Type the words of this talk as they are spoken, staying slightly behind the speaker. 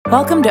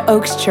Welcome to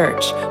Oaks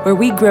Church, where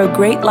we grow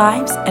great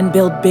lives and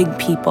build big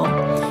people.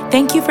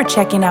 Thank you for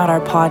checking out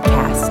our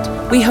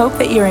podcast. We hope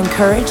that you're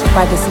encouraged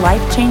by this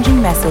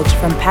life-changing message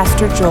from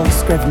Pastor Joel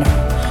Scrivener.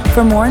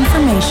 For more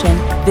information,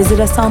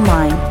 visit us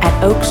online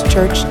at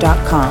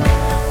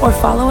oakschurch.com or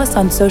follow us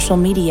on social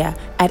media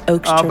at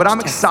Oaks Church. But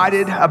I'm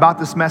excited about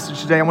this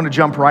message today. I want to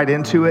jump right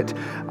into it.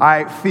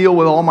 I feel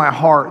with all my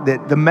heart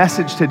that the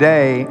message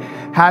today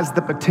has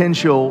the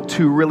potential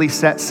to really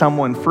set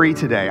someone free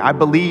today. I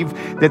believe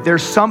that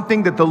there's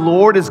something that the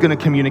Lord is going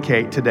to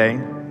communicate today.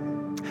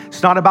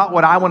 It's not about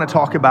what I want to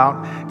talk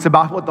about. It's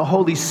about what the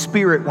Holy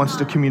Spirit wants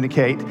to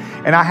communicate.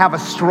 And I have a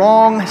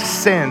strong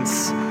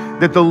sense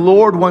that the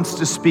Lord wants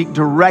to speak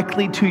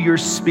directly to your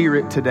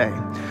spirit today.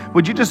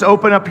 Would you just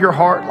open up your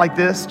heart like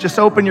this? Just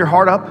open your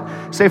heart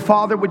up. Say,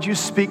 Father, would you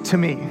speak to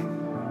me?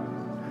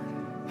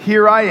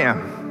 Here I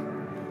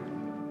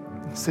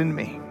am. Send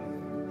me.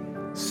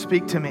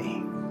 Speak to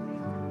me.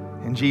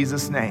 In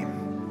Jesus'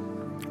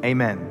 name,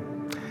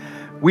 amen.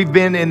 We've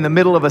been in the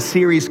middle of a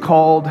series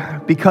called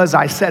Because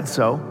I Said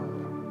So.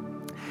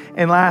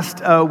 And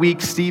last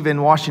week,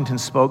 Stephen Washington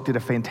spoke, did a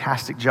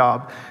fantastic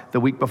job. The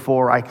week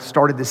before I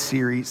started this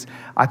series,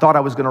 I thought I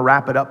was going to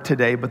wrap it up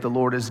today, but the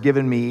Lord has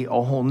given me a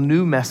whole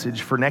new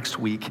message for next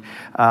week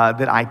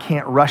that I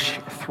can't rush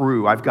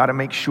through. I've got to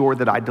make sure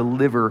that I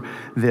deliver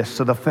this.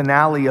 So the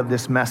finale of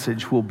this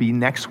message will be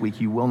next week.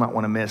 You will not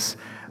want to miss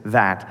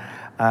that.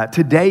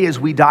 Today, as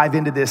we dive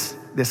into this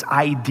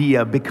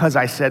idea, because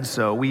I said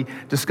so, we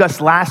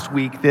discussed last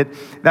week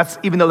that's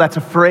even though that's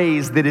a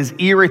phrase that is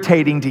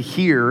irritating to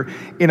hear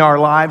in our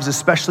lives,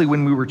 especially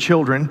when we were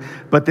children,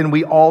 but then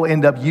we all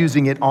end up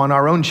using it on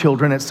our own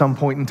children at some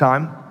point in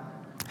time.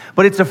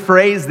 But it's a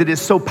phrase that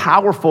is so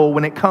powerful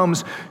when it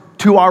comes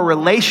to our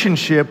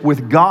relationship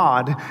with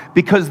God,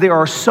 because there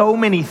are so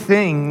many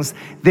things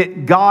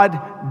that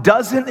God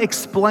doesn't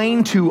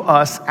explain to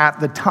us at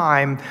the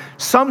time,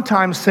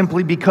 sometimes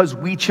simply because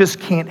we just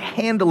can't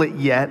handle it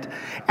yet.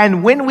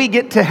 And when we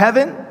get to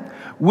heaven,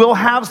 we'll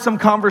have some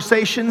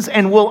conversations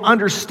and we'll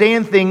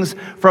understand things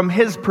from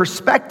His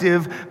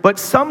perspective. But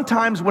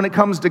sometimes when it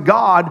comes to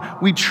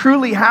God, we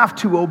truly have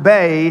to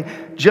obey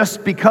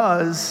just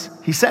because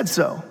He said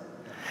so.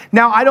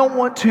 Now, I don't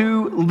want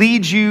to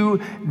lead you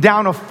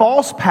down a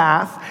false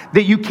path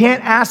that you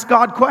can't ask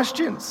God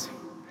questions,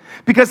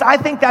 because I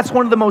think that's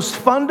one of the most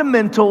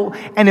fundamental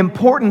and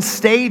important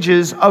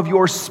stages of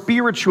your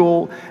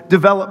spiritual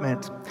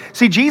development.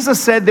 See, Jesus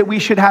said that we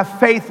should have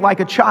faith like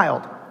a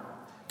child,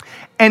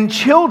 and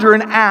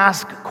children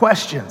ask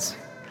questions,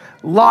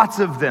 lots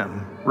of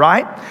them,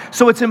 right?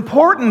 So it's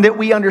important that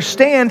we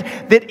understand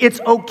that it's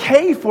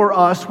okay for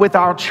us with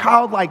our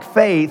childlike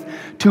faith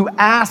to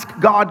ask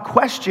God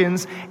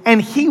questions,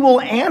 and He will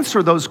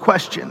answer those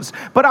questions.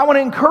 But I want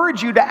to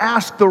encourage you to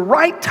ask the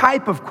right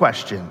type of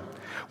question.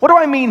 What do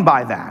I mean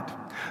by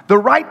that? The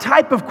right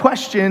type of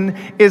question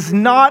is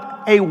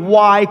not a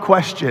why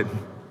question,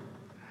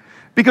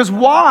 because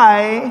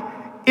why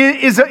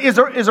is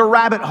a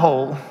rabbit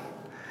hole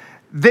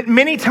that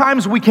many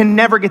times we can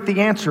never get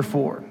the answer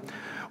for.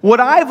 What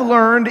I've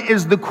learned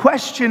is the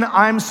question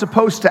I'm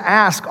supposed to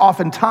ask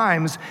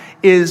oftentimes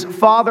is,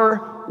 Father,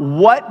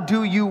 what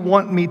do you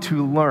want me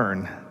to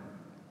learn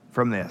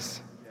from this?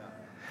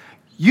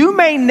 You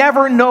may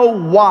never know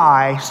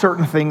why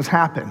certain things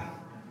happen.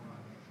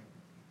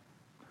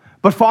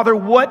 But Father,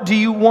 what do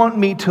you want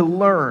me to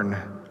learn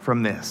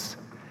from this?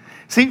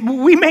 See,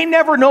 we may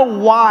never know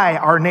why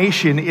our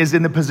nation is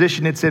in the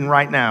position it's in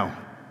right now.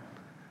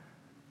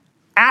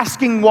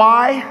 Asking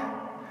why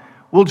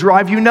will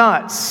drive you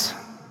nuts.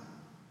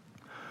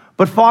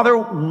 But Father,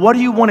 what do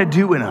you want to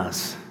do in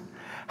us?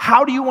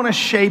 How do you want to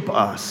shape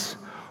us?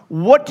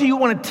 What do you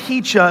want to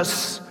teach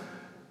us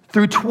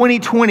through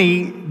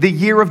 2020, the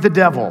year of the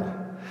devil?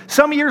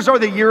 Some years are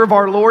the year of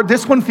our Lord.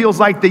 This one feels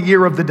like the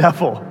year of the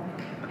devil,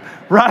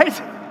 right?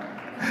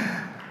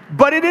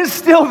 But it is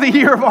still the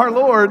year of our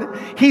Lord.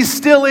 He's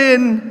still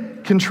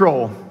in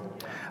control.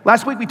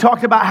 Last week we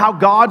talked about how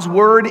God's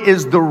word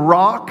is the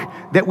rock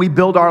that we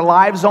build our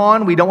lives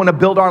on. We don't want to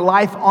build our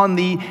life on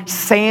the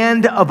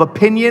sand of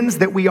opinions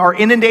that we are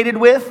inundated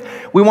with.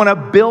 We want to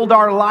build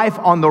our life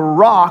on the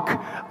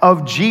rock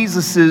of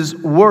Jesus's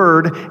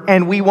word,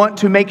 and we want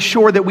to make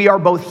sure that we are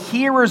both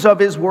hearers of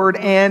His word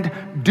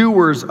and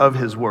doers of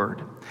His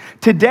word.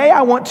 Today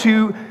I want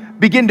to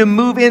begin to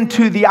move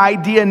into the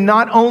idea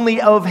not only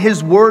of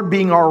His word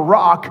being our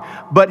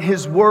rock, but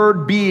His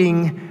word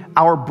being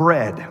our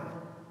bread.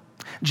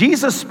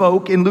 Jesus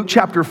spoke in Luke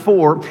chapter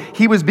 4.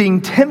 He was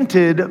being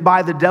tempted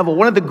by the devil.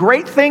 One of the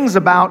great things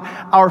about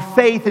our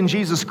faith in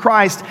Jesus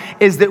Christ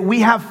is that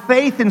we have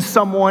faith in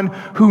someone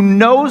who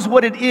knows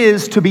what it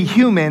is to be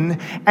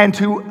human and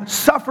to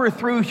suffer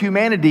through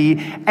humanity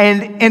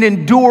and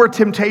endure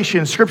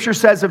temptation. Scripture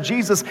says of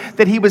Jesus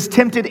that He was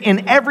tempted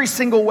in every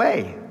single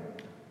way.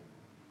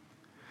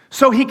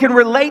 So He can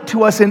relate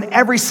to us in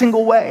every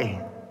single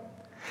way.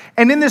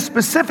 And in this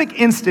specific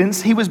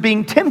instance, he was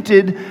being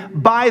tempted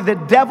by the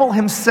devil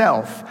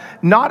himself,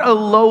 not a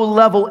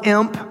low-level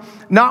imp,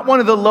 not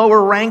one of the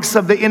lower ranks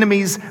of the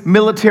enemy's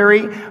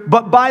military,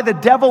 but by the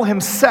devil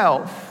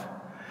himself.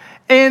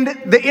 And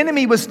the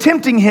enemy was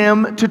tempting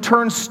him to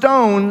turn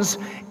stones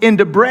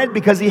into bread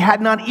because he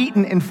had not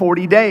eaten in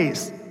 40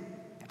 days.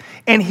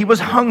 And he was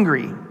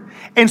hungry.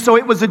 And so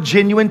it was a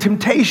genuine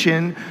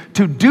temptation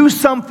to do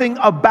something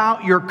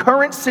about your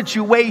current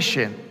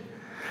situation.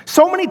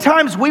 So many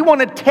times we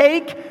want to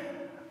take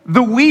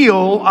the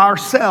wheel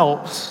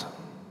ourselves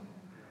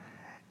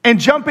and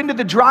jump into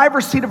the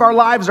driver's seat of our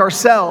lives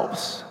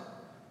ourselves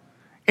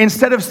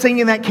instead of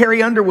singing that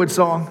Carrie Underwood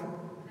song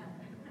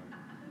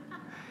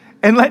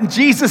and letting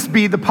Jesus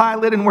be the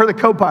pilot and we're the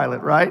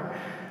co-pilot, right?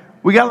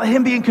 We got to let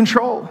him be in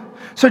control.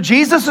 So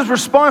Jesus'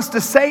 response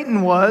to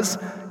Satan was,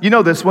 you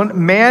know this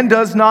one, man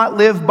does not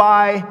live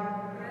by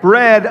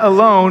bread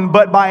alone,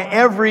 but by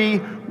every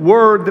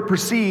word that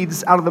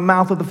proceeds out of the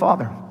mouth of the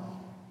Father.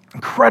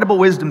 Incredible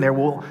wisdom there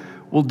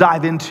we'll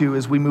dive into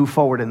as we move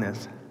forward in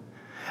this.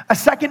 A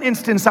second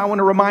instance I want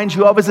to remind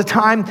you of is a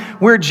time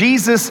where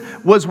Jesus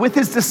was with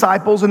his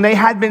disciples and they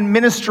had been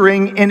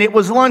ministering and it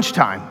was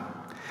lunchtime.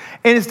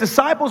 And his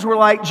disciples were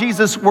like,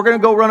 Jesus, we're going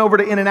to go run over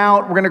to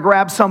In-N-Out. We're going to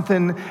grab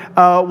something.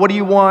 What do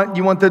you want?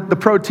 You want the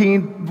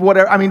protein,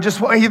 whatever. I mean,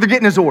 just either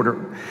getting his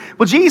order.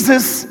 Well,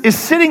 Jesus is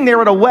sitting there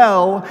at a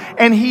well,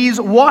 and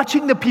he's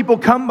watching the people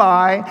come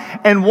by.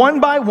 And one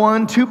by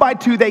one, two by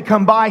two, they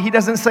come by. He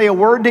doesn't say a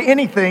word to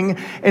anything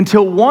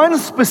until one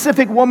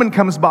specific woman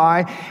comes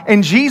by,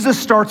 and Jesus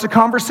starts a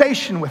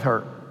conversation with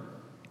her.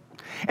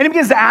 And he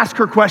begins to ask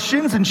her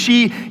questions, and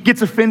she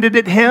gets offended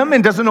at him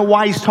and doesn't know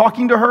why he's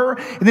talking to her.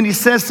 And then he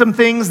says some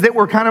things that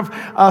were kind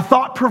of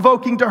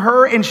thought-provoking to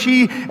her. And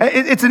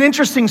it's an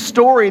interesting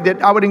story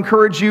that I would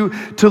encourage you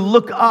to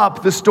look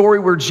up, the story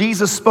where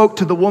Jesus spoke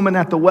to the woman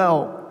at the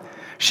well.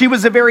 She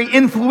was a very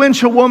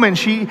influential woman.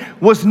 She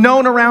was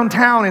known around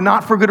town, and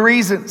not for good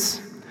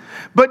reasons.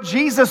 But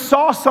Jesus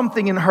saw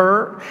something in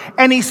her,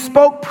 and he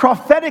spoke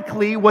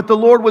prophetically what the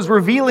Lord was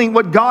revealing,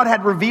 what God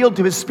had revealed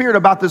to his spirit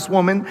about this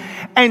woman.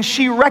 And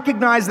she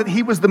recognized that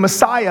he was the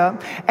Messiah,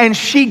 and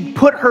she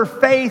put her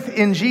faith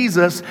in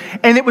Jesus.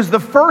 And it was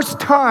the first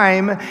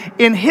time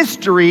in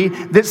history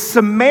that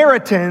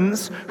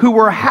Samaritans, who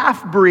were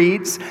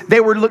half-breeds,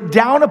 they were looked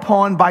down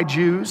upon by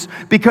Jews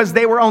because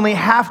they were only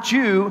half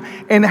Jew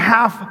and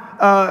half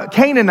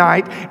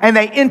Canaanite, and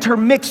they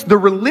intermixed the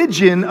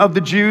religion of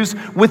the Jews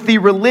with the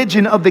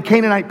religion of the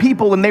Canaanite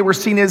people, and they were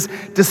seen as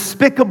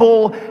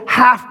despicable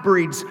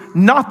half-breeds,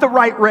 not the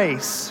right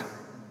race.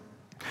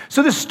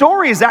 So the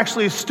story is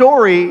actually a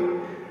story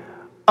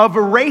of a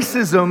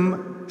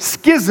racism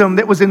schism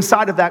that was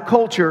inside of that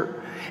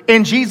culture,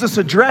 and Jesus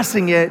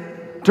addressing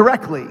it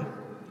directly.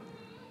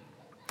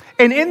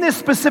 And in this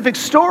specific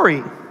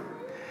story,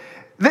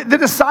 the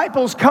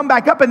disciples come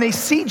back up and they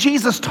see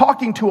Jesus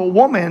talking to a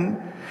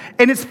woman.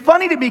 And it's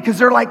funny to me because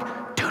they're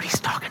like, dude, he's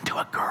talking to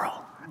a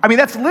girl. I mean,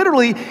 that's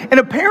literally, and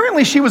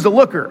apparently she was a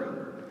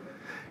looker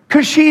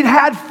because she'd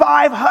had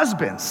 5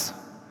 husbands.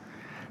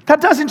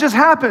 That doesn't just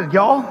happen,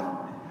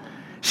 y'all.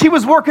 She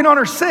was working on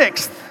her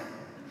 6th.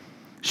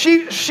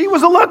 She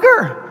was a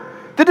looker.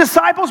 The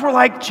disciples were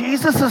like,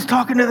 Jesus is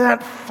talking to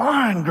that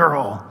fine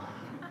girl.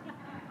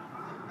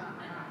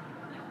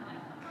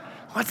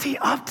 What's he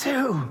up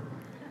to?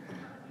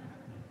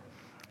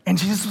 And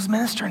Jesus was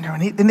ministering to her.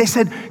 And they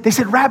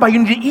said, Rabbi,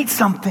 you need to eat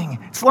something.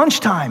 It's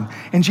lunchtime.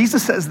 And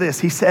Jesus says this.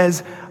 He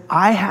says,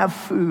 I have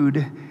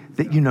food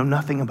that you know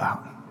nothing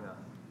about,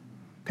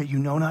 that you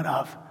know not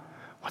of.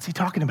 What's he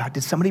talking about?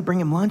 Did somebody bring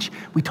him lunch?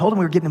 We told him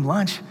we were getting him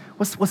lunch.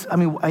 He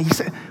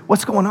said,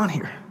 what's going on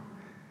here?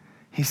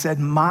 He said,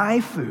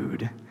 my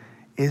food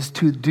is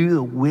to do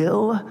the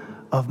will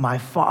of my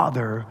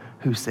Father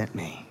who sent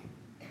me.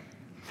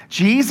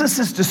 Jesus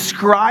is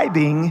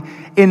describing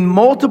in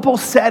multiple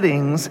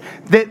settings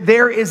that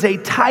there is a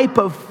type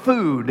of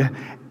food,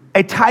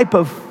 a type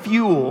of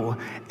fuel,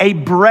 a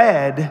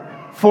bread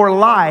for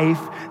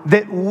life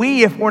that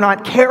we, if we're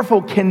not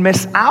careful, can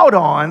miss out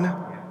on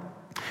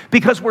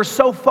because we're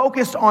so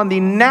focused on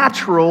the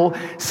natural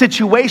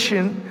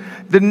situation,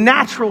 the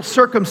natural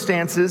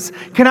circumstances.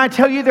 Can I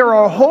tell you, there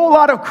are a whole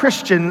lot of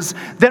Christians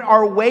that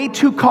are way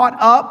too caught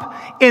up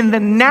in the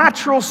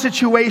natural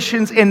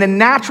situations, in the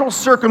natural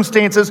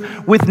circumstances,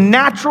 with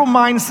natural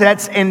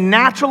mindsets and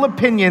natural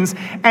opinions,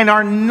 and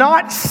are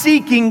not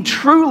seeking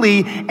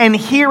truly and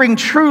hearing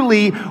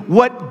truly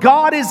what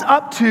God is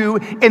up to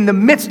in the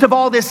midst of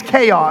all this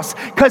chaos,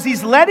 because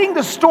he's letting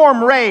the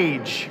storm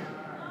rage.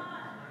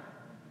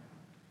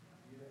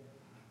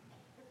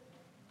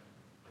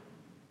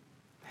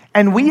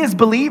 And we as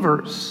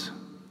believers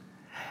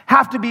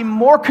have to be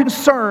more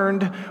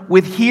concerned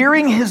with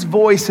hearing his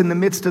voice in the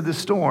midst of the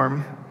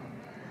storm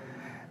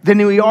than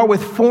we are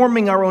with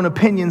forming our own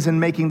opinions and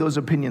making those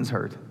opinions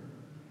heard.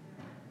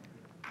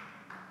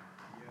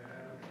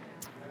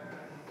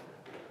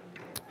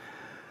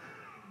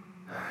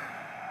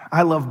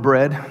 I love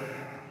bread.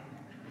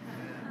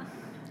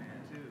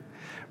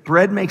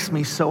 Bread makes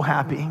me so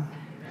happy.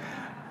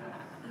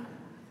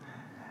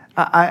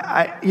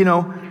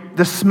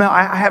 The smell,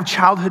 I have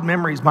childhood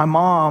memories. My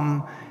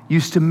mom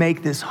used to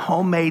make this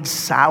homemade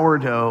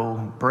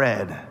sourdough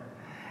bread.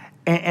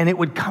 And it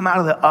would come out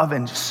of the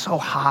oven just so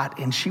hot,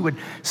 and she would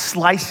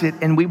slice it,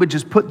 and we would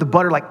just put the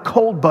butter, like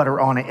cold butter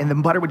on it, and the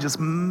butter would just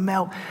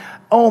melt.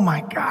 Oh my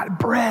God,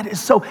 bread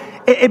is so,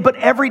 but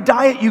every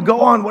diet you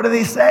go on, what do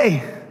they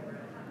say?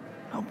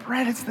 Oh,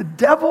 bread, it's the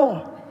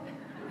devil.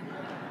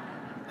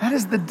 That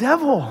is the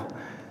devil.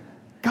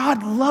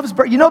 God loves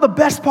bread. You know the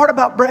best part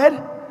about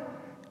bread?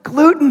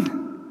 Gluten.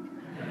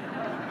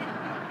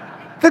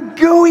 The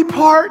gooey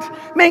part.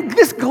 Man,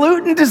 this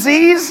gluten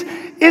disease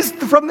is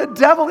from the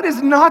devil. It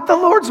is not the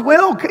Lord's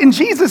will. In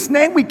Jesus'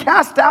 name, we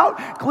cast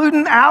out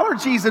gluten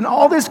allergies and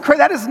all this crap.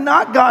 That is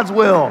not God's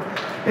will.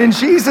 In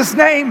Jesus'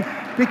 name,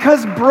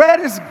 because bread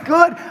is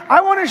good.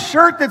 I want a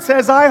shirt that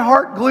says, I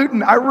heart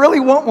gluten. I really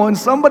want one.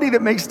 Somebody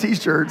that makes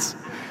t-shirts,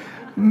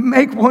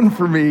 make one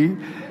for me.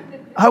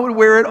 I would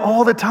wear it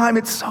all the time.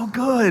 It's so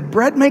good.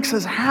 Bread makes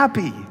us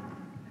happy,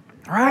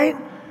 right?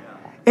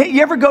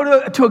 You ever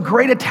go to a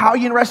great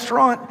Italian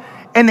restaurant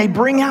and they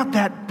bring out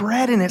that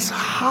bread and it's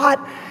hot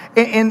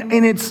and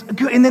it's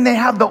good, and then they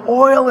have the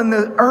oil and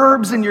the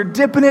herbs and you're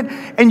dipping it,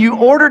 and you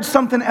ordered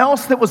something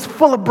else that was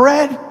full of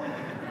bread,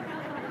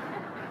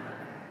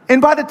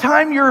 and by the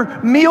time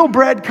your meal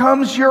bread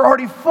comes, you're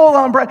already full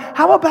on bread.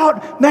 How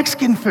about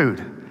Mexican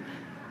food?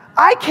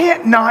 I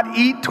can't not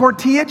eat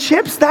tortilla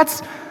chips.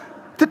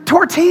 The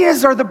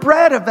tortillas are the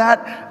bread of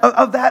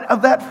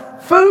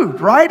that food,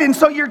 right? And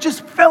so you're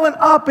just filling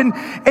up,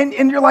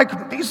 and you're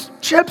like, these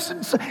chips.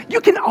 And so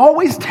you can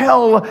always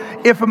tell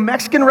if a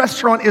Mexican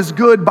restaurant is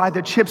good by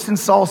the chips and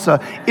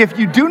salsa. If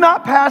you do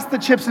not pass the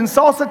chips and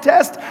salsa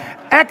test,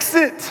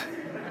 exit.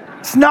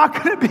 It's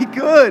not going to be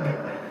good.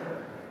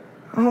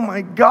 Oh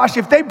my gosh,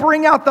 if they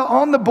bring out the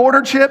on the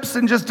border chips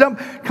and just dump,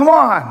 come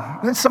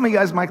on. Some of you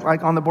guys might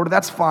like on the border.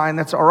 That's fine.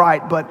 That's all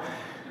right. But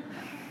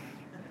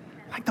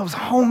like those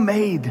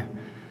homemade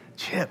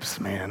chips,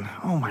 man.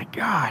 Oh my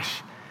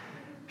gosh.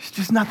 It's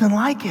just nothing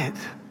like it.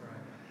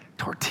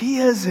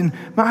 Tortillas, and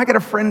man, I got a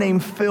friend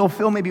named Phil.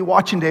 Phil may be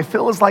watching today.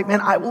 Phil is like,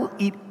 man, I will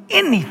eat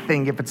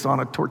anything if it's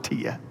on a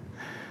tortilla.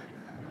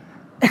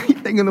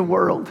 Anything in the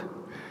world.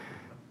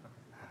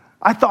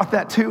 I thought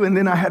that too, and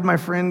then I had my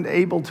friend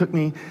Abel took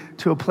me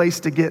to a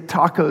place to get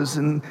tacos,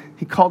 and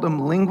he called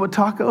them lingua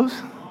tacos.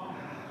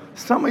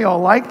 Some of y'all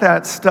like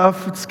that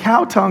stuff. It's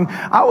cow tongue.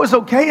 I was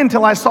okay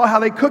until I saw how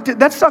they cooked it.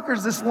 That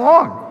sucker's this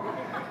long.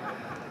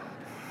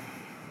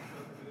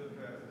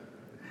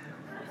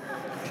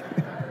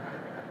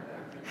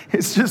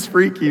 It's just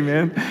freaky,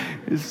 man.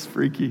 It's just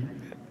freaky.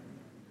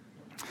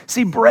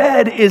 See,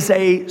 bread is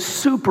a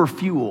super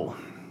fuel.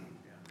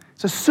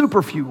 It's a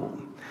super fuel.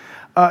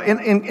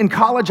 In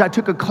college, I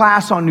took a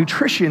class on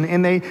nutrition,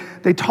 and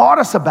they taught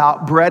us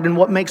about bread and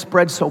what makes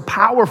bread so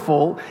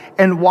powerful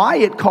and why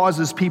it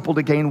causes people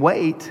to gain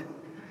weight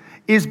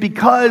is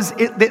because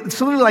it's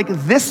literally like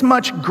this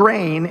much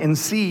grain and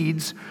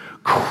seeds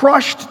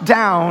crushed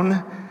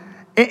down,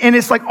 and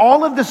it's like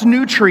all of this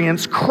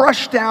nutrients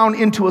crushed down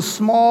into a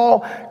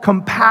small,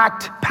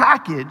 compact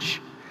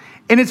package,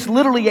 and it's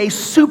literally a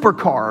super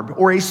carb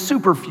or a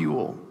super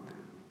fuel.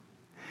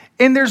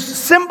 And there's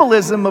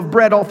symbolism of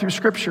bread all through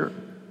Scripture.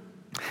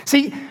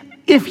 See,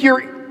 if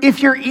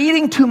you're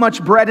eating too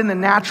much bread in the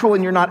natural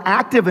and you're not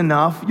active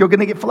enough, you're going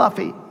to get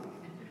fluffy.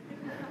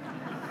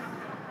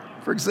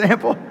 For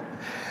example,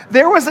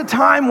 there was a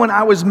time when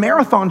I was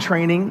marathon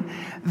training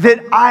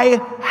that I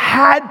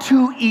had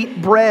to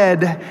eat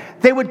bread.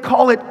 They would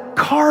call it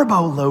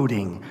carbo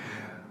loading.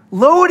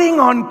 Loading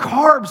on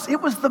carbs,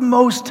 it was the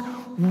most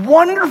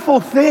wonderful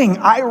thing.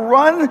 I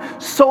run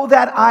so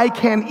that I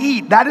can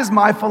eat. That is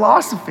my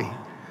philosophy.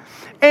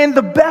 And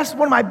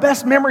one of my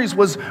best memories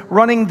was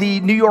running the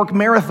New York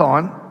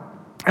Marathon.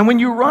 And when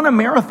you run a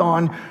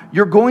marathon,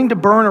 you're going to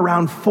burn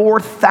around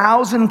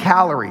 4,000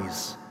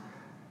 calories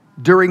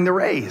during the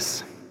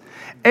race.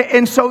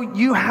 And so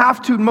you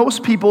have to,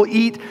 most people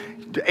eat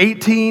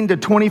 18 to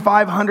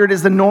 2,500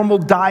 is the normal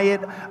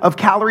diet of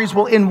calories.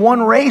 Well, in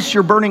one race,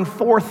 you're burning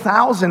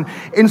 4,000.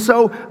 And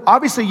so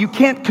obviously you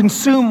can't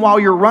consume while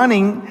you're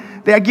running.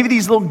 They give you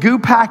these little goo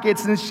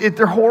packets, and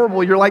they're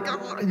horrible. You're like,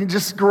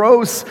 just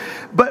gross.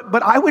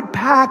 But I would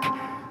pack,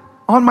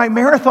 on my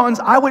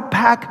marathons, I would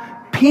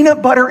pack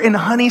peanut butter and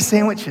honey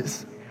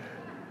sandwiches.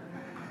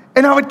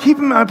 And I would keep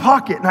them in my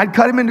pocket, and I'd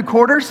cut them into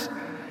quarters,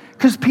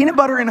 because peanut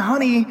butter and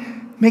honey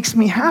makes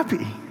me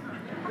happy.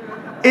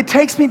 It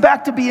takes me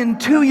back to being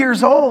 2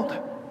 years old.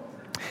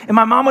 And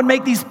my mom would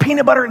make these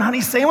peanut butter and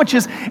honey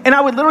sandwiches, and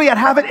I'd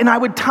have it, and I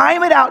would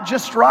time it out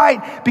just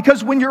right,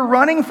 because when you're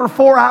running for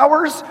 4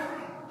 hours,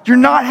 you're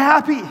not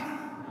happy.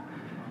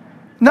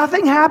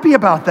 Nothing happy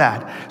about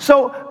that.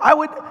 So I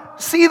would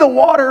see the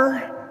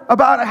water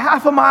about a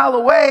half a mile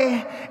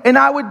away, and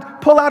I would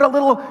pull out a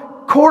little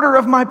quarter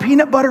of my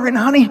peanut butter and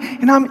honey,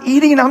 and I'm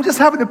eating, and I'm just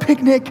having a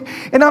picnic,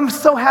 and I'm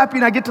so happy,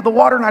 and I get to the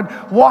water, and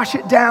I'd wash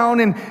it down,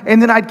 and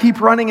then I'd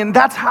keep running, and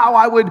that's how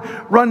I would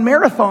run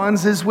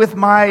marathons, is with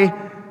my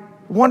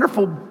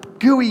wonderful,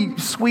 gooey,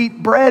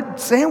 sweet bread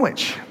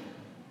sandwich.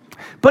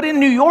 But in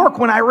New York,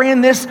 when I ran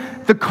this,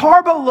 the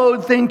carbo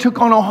load thing took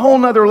on a whole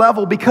nother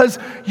level because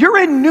you're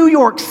in New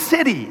York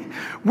City,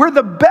 where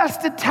the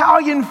best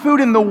Italian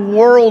food in the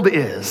world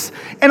is.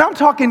 And I'm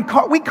talking,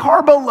 we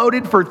carbo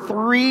loaded for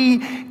 3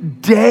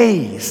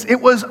 days.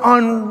 It was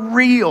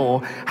unreal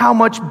how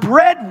much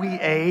bread we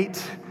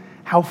ate,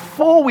 how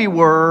full we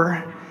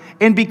were.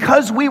 And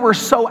because we were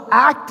so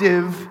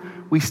active,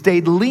 we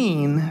stayed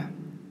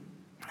lean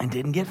and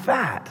didn't get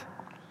fat.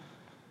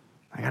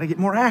 I got to get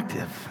more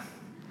active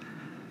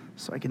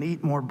so I can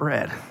eat more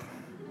bread.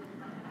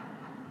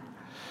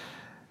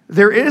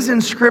 There is in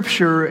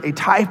Scripture a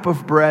type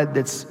of bread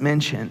that's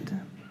mentioned.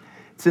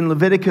 It's in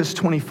Leviticus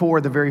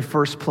 24, the very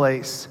first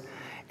place,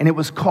 and it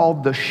was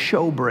called the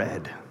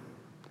showbread.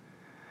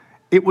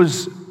 It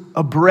was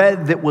a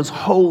bread that was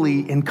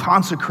holy and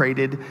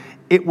consecrated.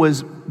 It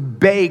was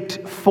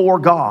baked for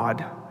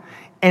God,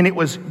 and it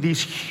was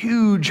these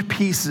huge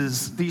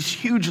pieces, these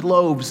huge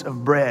loaves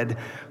of bread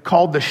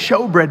called the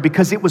showbread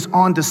because it was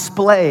on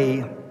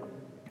display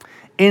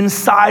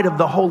inside of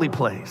the holy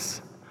place.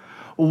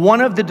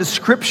 One of the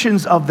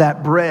descriptions of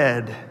that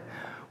bread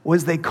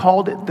was they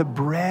called it the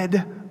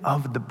bread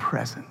of the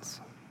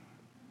presence.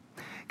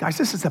 Guys,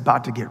 this is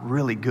about to get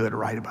really good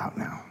right about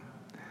now.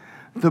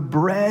 The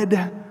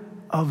bread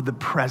of the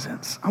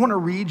presence. I want to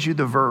read you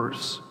the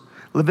verse.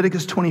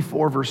 Leviticus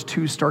 24, verse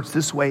 2 starts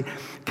this way.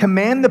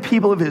 Command the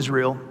people of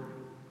Israel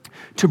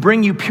to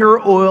bring you pure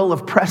oil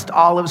of pressed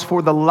olives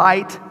for the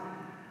light,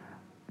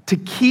 to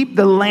keep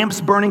the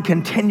lamps burning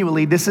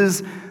continually. This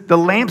is the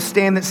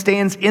lampstand that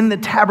stands in the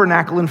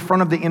tabernacle in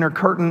front of the inner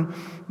curtain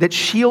that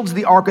shields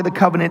the Ark of the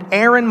Covenant.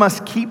 Aaron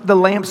must keep the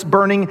lamps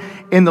burning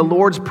in the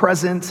Lord's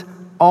presence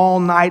all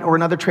night, or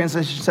another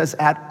translation says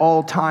at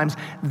all times.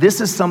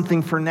 This is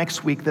something for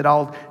next week that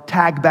I'll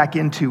tag back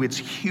into. It's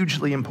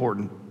hugely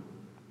important.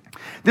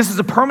 This is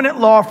a permanent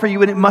law for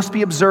you, and it must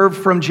be observed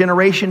from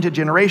generation to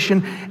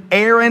generation.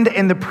 Aaron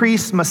and the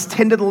priests must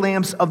tend to the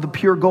lamps of the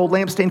pure gold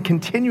lampstand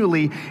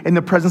continually in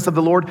the presence of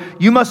the Lord.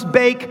 You must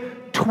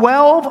bake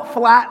 12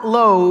 flat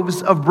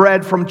loaves of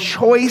bread from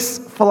choice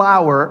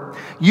flour,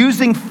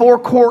 using 4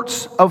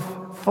 quarts of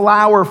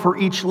flour for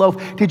each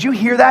loaf. Did you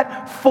hear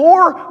that?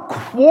 4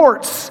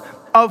 quarts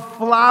of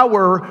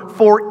flour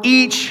for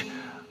each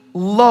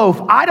loaf.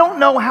 I don't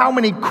know how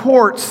many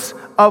quarts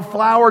of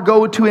flour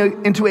go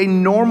into a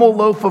normal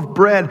loaf of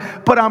bread,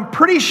 but I'm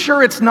pretty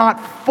sure it's not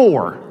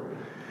 4.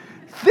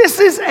 This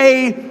is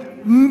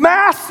a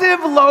massive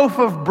loaf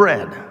of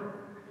bread,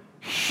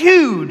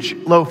 huge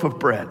loaf of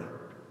bread.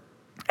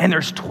 And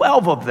there's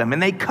 12 of them,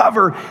 and they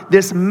cover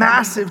this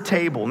massive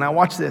table. Now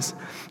watch this.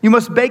 You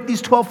must bake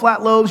these 12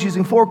 flat loaves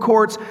using 4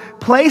 quarts.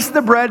 Place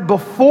the bread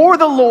before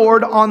the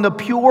Lord on the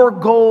pure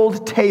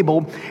gold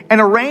table, and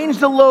arrange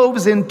the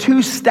loaves in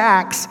 2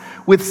 stacks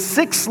with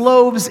 6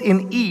 loaves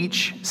in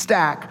each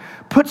stack.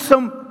 Put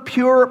some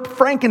pure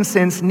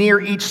frankincense near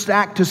each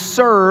stack to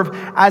serve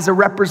as a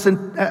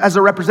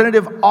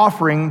representative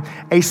offering,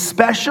 a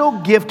special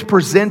gift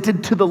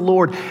presented to the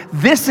Lord.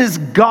 This is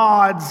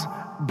God's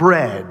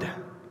bread.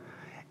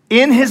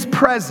 In his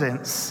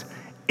presence,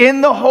 in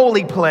the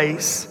holy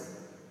place,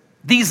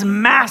 these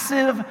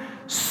massive,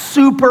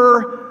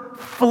 super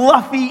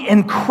fluffy,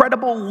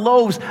 incredible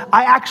loaves.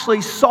 I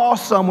actually saw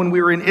some when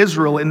we were in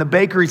Israel in the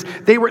bakeries.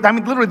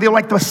 Literally, they were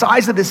like the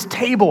size of this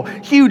table,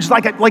 huge,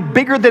 like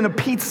bigger than a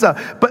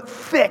pizza, but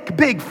thick,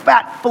 big,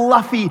 fat,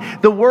 fluffy.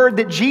 The word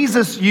that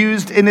Jesus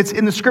used, and it's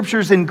in the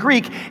scriptures in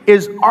Greek,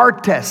 is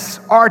artes,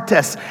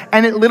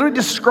 and it literally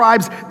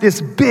describes this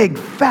big,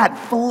 fat,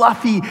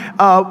 fluffy,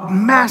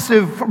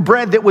 massive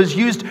bread that was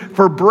used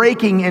for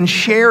breaking and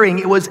sharing.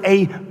 It was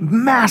a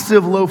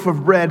massive loaf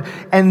of bread,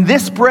 and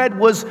this bread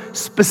was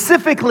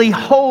specifically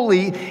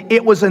holy.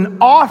 It was an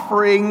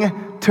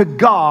offering to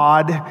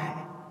God.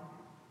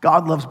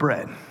 God loves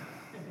bread.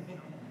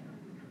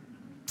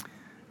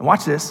 And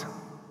watch this.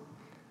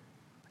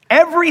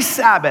 Every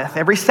Sabbath,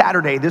 every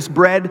Saturday, this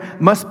bread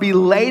must be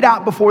laid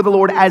out before the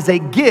Lord as a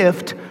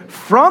gift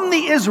from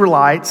the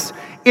Israelites.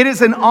 It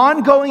is an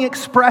ongoing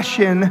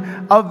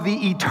expression of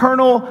the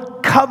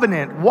eternal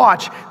covenant.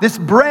 Watch, this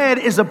bread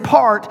is a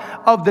part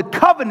of the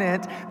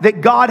covenant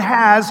that God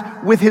has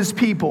with his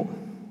people.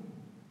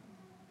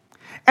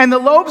 And the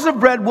loaves of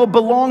bread will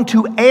belong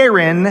to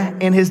Aaron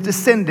and his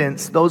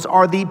descendants. Those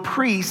are the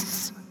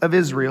priests of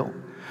Israel,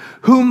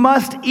 who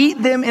must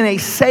eat them in a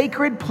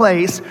sacred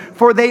place,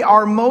 for they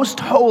are most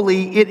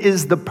holy. It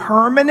is the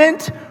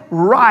permanent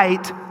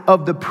right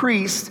of the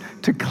priest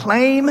to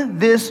claim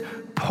this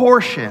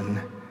portion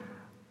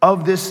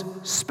of this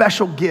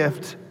special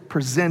gift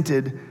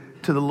presented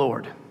to the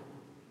Lord.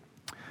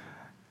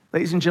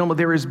 Ladies and gentlemen,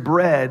 there is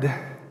bread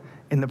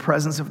in the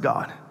presence of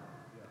God.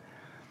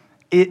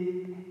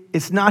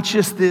 It's not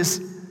just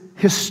this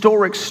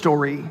historic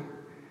story.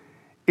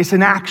 It's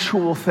an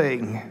actual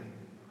thing.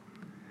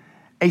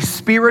 A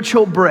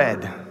spiritual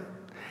bread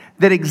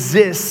that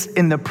exists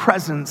in the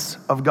presence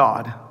of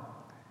God.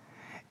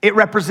 It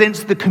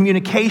represents the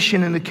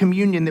communication and the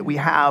communion that we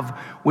have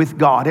with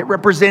God. It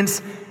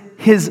represents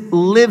his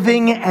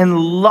living and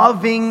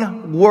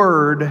loving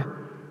word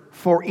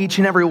for each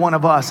and every one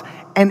of us.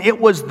 And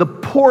it was the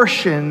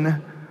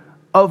portion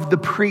of the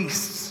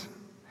priests.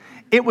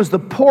 It was the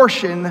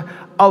portion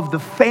of the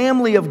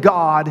family of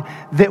God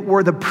that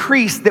were the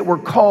priests that were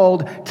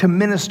called to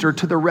minister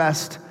to the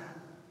rest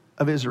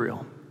of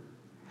Israel.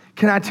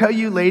 Can I tell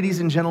you, ladies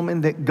and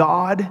gentlemen, that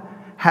God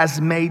has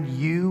made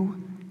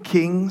you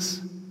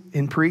kings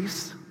and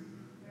priests?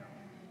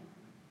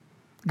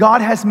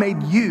 God has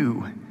made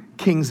you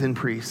kings and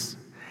priests.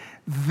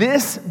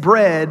 This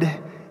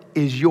bread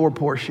is your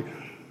portion.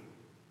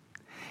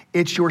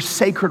 It's your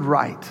sacred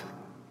right.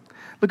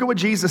 Look at what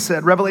Jesus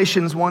said.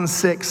 Revelations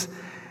 1:6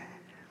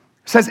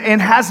 says, and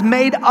has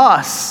made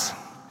us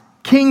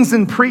kings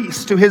and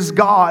priests to his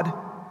God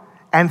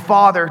and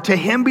Father. To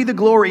him be the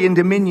glory and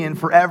dominion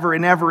forever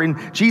and ever.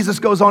 And Jesus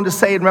goes on to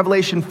say in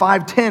Revelation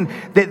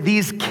 5:10 that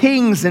these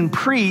kings and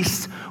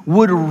priests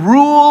would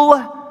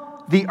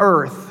rule the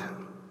earth.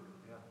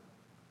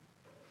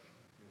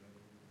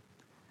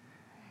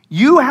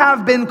 You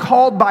have been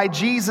called by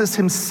Jesus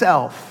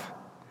himself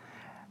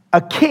a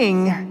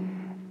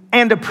king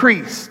and a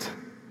priest.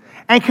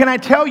 And can I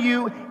tell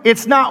you,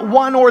 it's not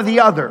one or the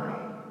other.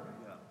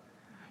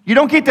 You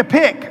don't get to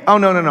pick. Oh,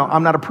 no,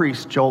 I'm not a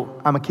priest,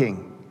 Joel. I'm a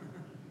king.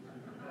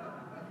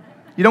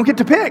 You don't get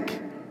to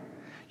pick.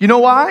 You know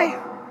why?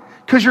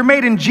 Because you're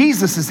made in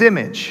Jesus'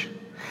 image.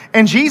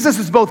 And Jesus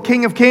is both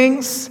King of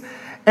Kings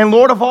and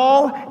Lord of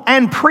all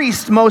and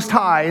priest most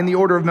high in the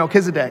order of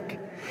Melchizedek.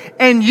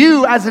 And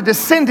you, as a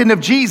descendant of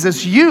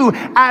Jesus, you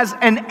as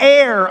an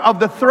heir of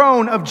the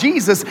throne of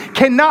Jesus,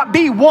 cannot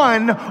be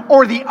one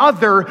or the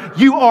other.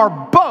 You are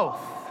both.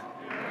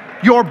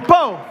 You're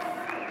both.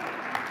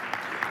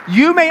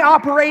 You may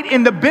operate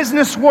in the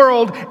business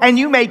world and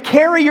you may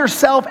carry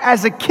yourself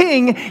as a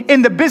king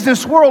in the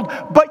business world,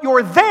 but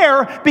you're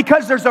there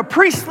because there's a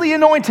priestly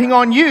anointing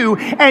on you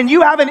and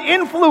you have an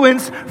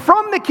influence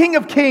from the King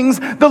of Kings,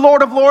 the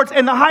Lord of Lords,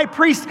 and the high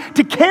priest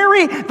to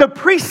carry the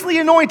priestly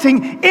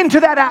anointing into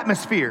that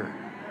atmosphere.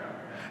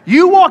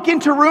 You walk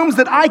into rooms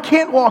that I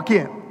can't walk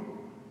in.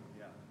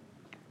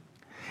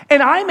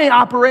 And I may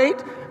operate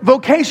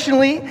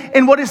vocationally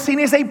in what is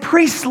seen as a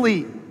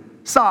priestly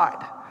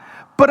side.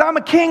 But I'm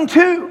a king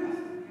too.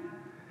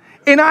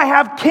 And I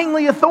have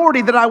kingly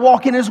authority that I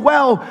walk in as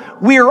well.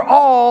 We're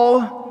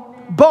all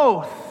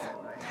both.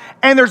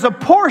 And there's a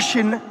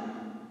portion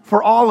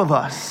for all of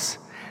us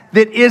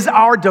that is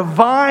our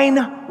divine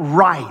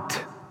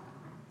right.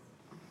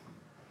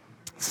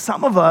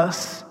 Some of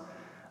us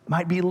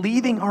might be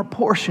leaving our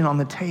portion on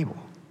the table.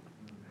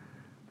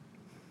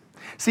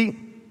 See,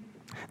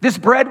 this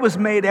bread was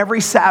made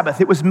every Sabbath.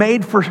 It was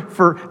made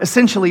for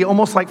essentially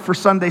almost like for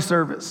Sunday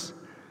service.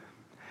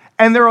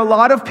 And there are a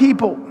lot of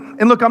people,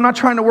 and look, I'm not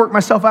trying to work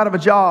myself out of a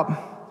job,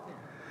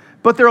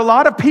 but there are a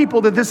lot of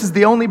people that this is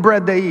the only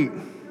bread they eat.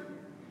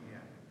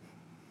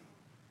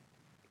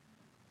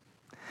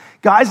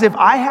 Guys, if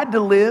I had to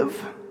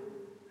live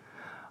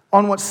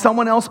on what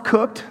someone else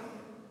cooked,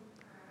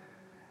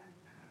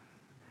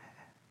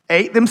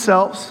 ate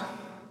themselves,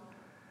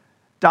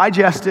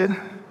 digested,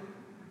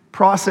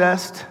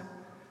 processed,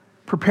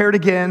 prepared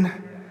again,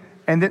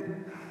 and then,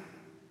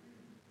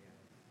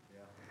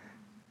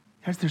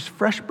 guys, there's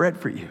fresh bread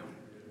for you.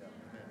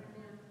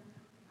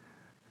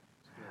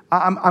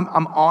 I'm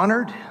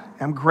honored,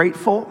 I'm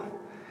grateful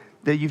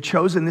that you've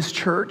chosen this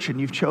church and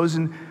you've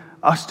chosen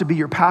us to be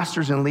your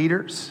pastors and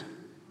leaders.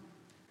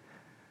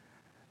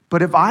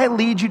 But if I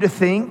lead you to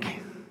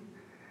think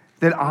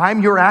that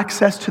I'm your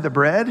access to the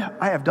bread,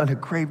 I have done a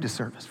grave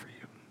disservice for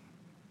you.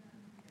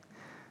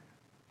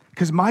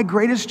 Because my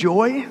greatest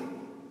joy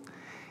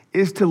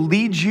is to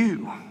lead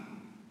you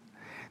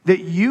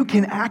that you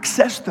can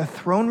access the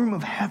throne room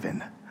of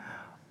heaven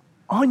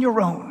on your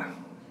own.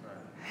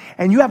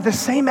 And you have the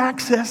same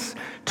access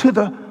to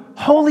the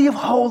Holy of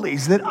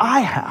Holies that I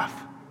have.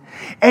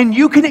 And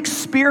you can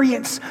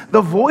experience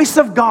the voice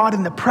of God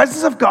and the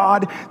presence of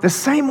God the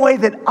same way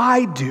that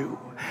I do.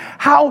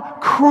 How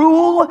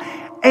cruel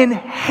and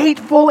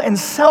hateful and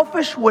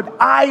selfish would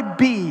I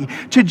be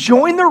to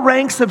join the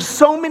ranks of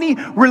so many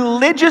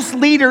religious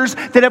leaders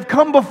that have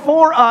come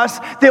before us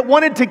that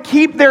wanted to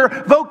keep their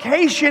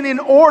vocation in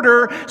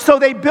order, so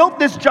they built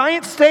this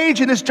giant stage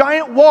and this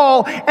giant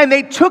wall, and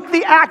they took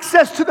the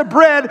access to the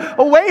bread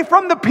away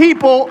from the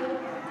people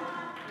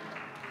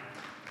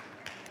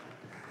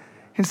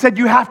and said,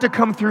 you have to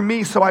come through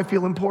me so I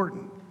feel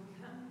important,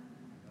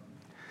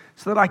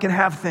 so that I can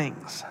have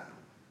things.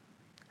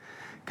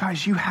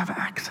 Guys, you have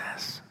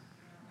access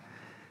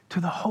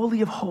to the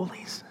Holy of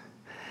Holies.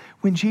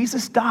 When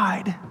Jesus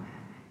died,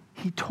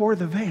 he tore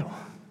the veil.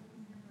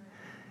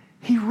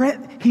 He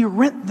rent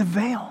the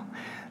veil.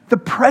 The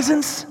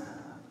presence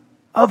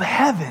of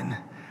heaven.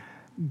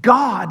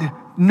 God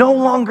no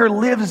longer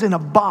lives in a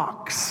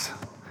box.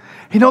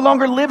 He no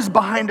longer lives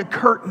behind a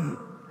curtain.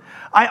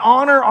 I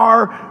honor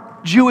our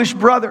Jewish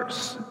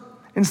brothers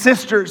and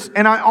sisters,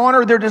 and I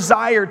honor their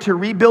desire to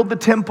rebuild the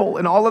temple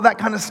and all of that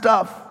kind of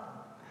stuff.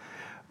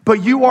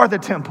 But you are the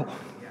temple.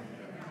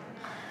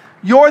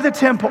 You're the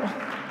temple.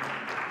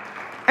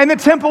 And the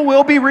temple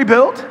will be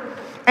rebuilt,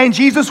 and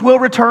Jesus will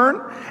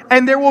return,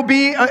 and there will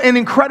be an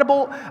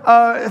incredible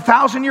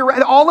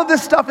 1,000-year. All of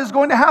this stuff is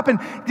going to happen.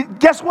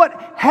 Guess what?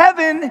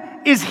 Heaven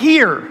is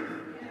here.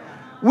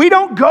 We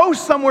don't go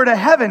somewhere to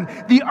heaven.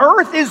 The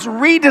earth is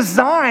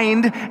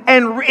redesigned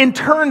and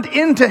turned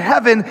into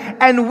heaven,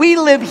 and we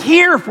live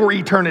here for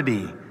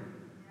eternity.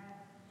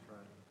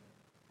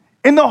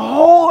 And the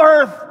whole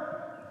earth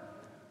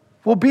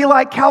will be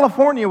like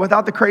California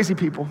without the crazy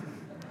people.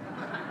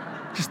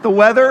 Just the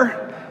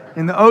weather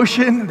and the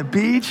ocean and the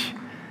beach.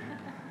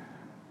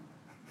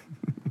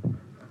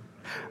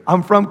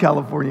 I'm from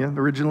California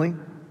originally.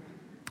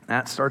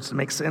 That starts to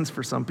make sense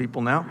for some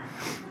people now.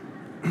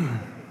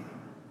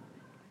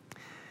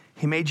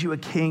 He made you a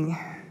king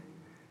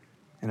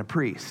and a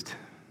priest.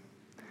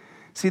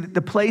 See,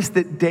 the place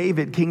that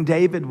King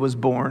David was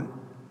born,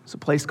 is a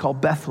place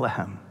called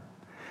Bethlehem.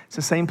 It's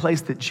the same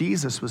place that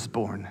Jesus was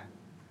born.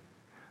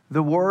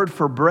 The word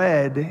for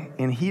bread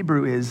in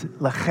Hebrew is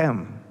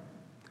lechem.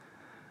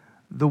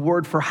 The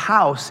word for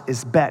house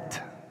is bet.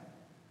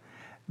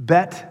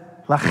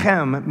 Bet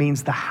lechem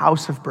means the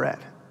house of bread.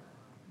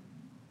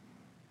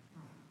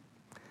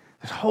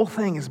 This whole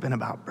thing has been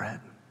about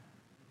bread.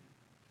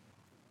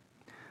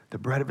 The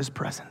bread of his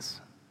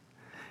presence.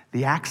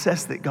 The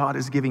access that God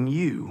is giving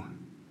you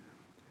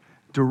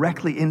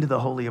directly into the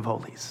Holy of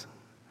Holies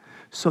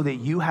so that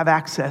you have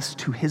access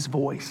to his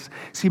voice.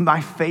 See,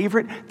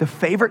 the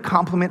favorite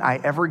compliment I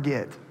ever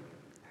get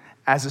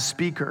as a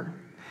speaker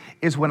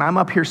is when I'm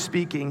up here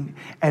speaking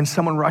and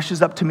someone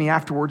rushes up to me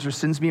afterwards or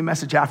sends me a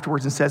message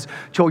afterwards and says,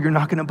 Joel, you're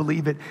not gonna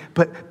believe it,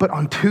 but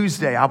on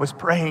Tuesday I was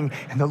praying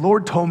and the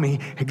Lord told me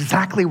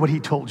exactly what he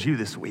told you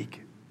this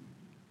week.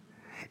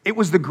 It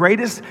was the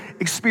greatest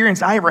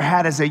experience I ever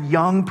had as a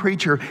young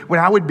preacher when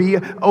I would be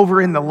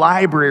over in the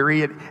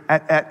library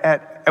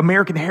at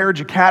American Heritage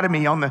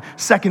Academy on the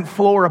second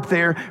floor up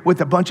there with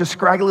a bunch of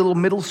scraggly little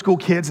middle school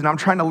kids, and I'm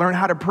trying to learn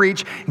how to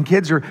preach, and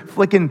kids are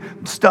flicking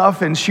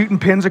stuff and shooting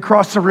pins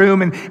across the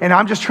room, and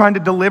I'm just trying to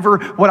deliver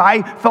what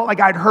I felt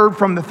like I'd heard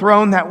from the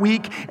throne that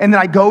week, and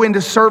then I go into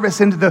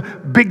service into the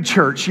big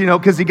church,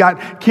 because you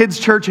got kids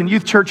church and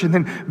youth church and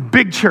then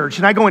big church,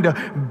 and I go into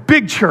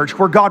big church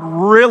where God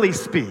really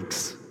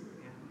speaks.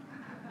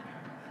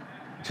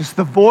 Just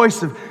the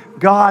voice of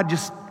God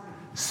just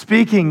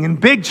speaking in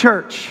big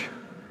church.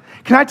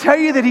 Can I tell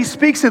you that he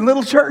speaks in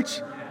little church?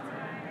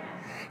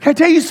 Can I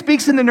tell you he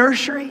speaks in the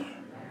nursery?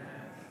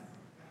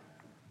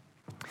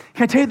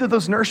 Can I tell you that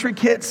those nursery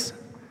kids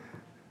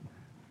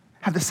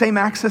have the same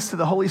access to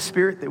the Holy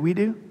Spirit that we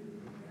do?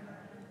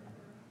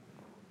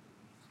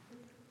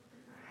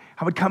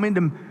 I would come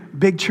into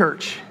big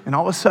church, and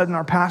all of a sudden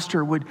our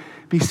pastor would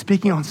be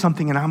speaking on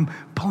something, and I'm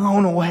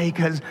blown away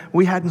because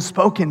we hadn't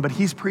spoken, but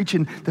he's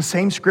preaching the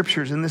same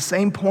scriptures and the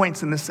same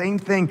points and the same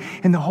thing,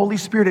 and the Holy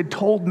Spirit had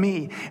told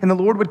me, and the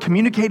Lord would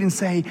communicate and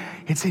say,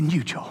 it's in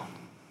you, Joel.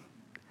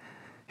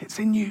 It's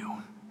in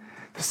you.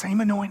 The same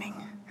anointing,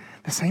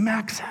 the same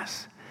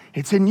access.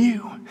 It's in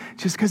you.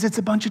 Just because it's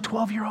a bunch of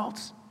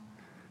 12-year-olds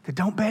that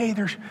don't bathe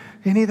or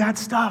any of that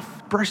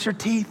stuff, brush their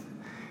teeth,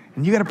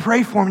 and you got to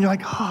pray for them, and you're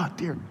like, oh,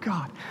 dear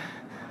God.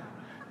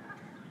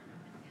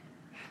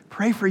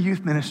 Pray for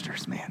youth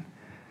ministers, man.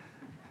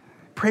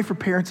 Pray for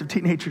parents of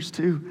teenagers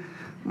too.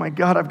 My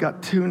God, I've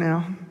got 2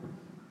 now.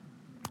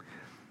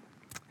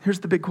 Here's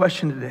the big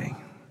question today.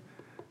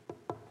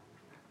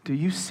 Do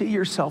you see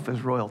yourself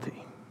as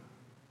royalty?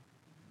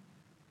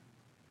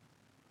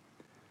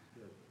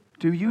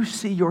 Do you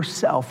see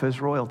yourself as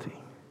royalty?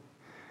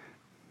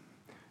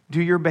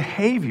 Do your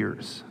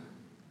behaviors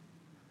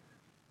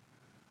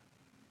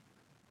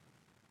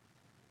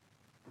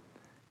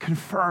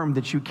confirm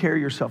that you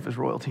carry yourself as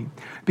royalty?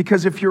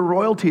 Because if you're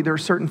royalty, there are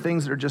certain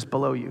things that are just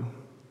below you.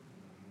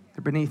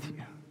 They're beneath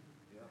you.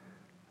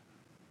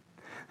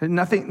 There's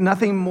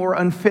nothing more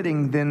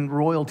unfitting than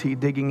royalty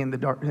digging in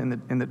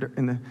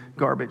the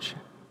garbage.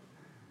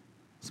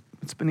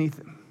 It's beneath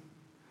them.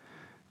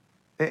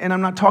 And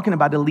I'm not talking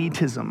about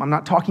elitism. I'm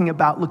not talking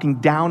about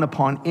looking down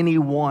upon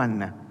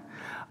anyone.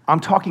 I'm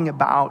talking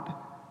about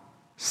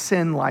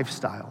sin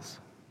lifestyles.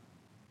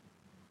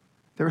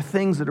 There are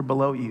things that are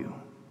below you.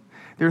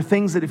 There are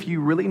things that if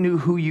you really knew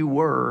who you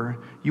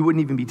were, you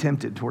wouldn't even be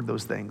tempted toward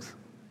those things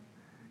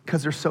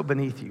because they're so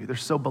beneath you. They're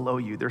so below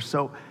you. There's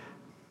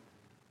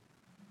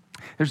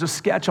a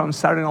sketch on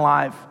Saturday Night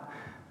Live.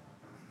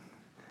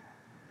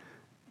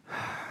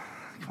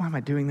 Why am I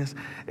doing this?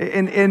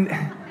 And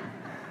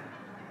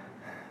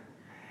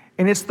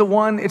it's the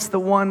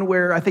one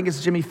where I think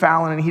it's Jimmy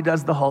Fallon and he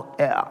does the whole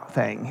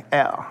thing.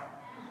 And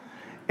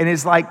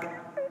it's like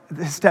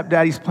his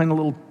stepdad, he's playing a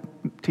little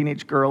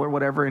teenage girl or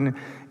whatever, and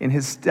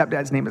his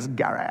stepdad's name is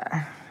Gary.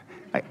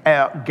 Like,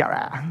 Gary,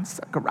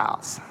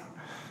 Garaz.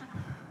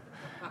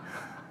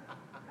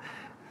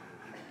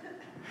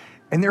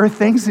 And there are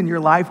things in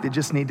your life that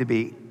just need to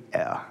be,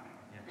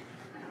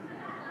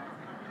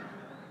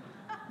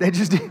 They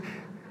just,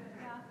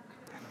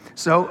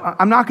 so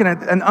I'm not going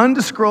to, an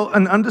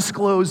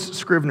undisclosed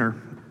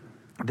Scrivener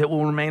that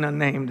will remain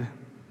unnamed,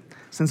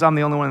 since I'm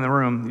the only one in the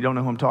room, you don't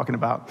know who I'm talking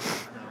about,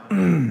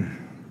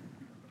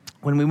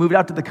 When we moved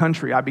out to the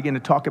country, I began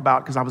to talk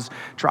about, because I was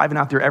driving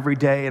out there every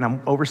day and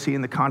I'm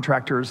overseeing the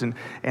contractors and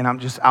I'm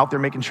just out there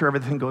making sure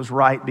everything goes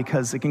right,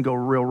 because it can go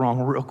real wrong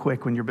real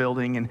quick when you're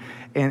building.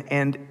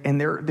 And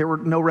there were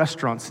no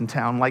restaurants in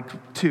town,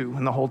 like 2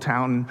 in the whole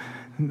town.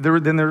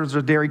 Then there was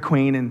a Dairy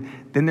Queen, and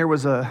then there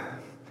was a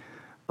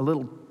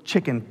little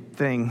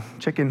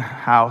chicken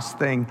house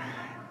thing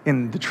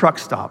in the truck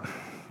stop.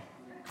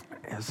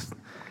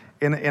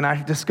 And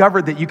I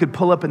discovered that you could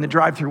pull up in the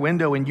drive-through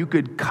window and you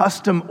could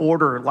custom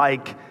order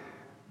like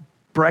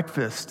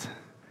breakfast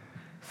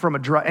from a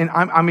drive. And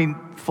I mean,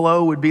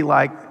 Flo would be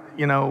like,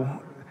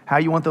 how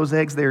you want those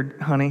eggs there,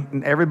 honey?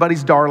 And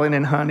everybody's darling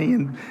and honey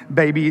and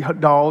baby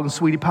doll and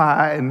sweetie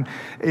pie and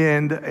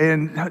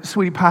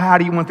sweetie pie, how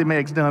do you want them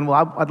eggs done?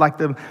 Well, I'd like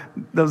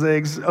those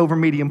eggs over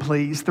medium,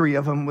 please. 3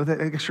 of them with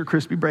extra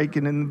crispy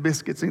bacon and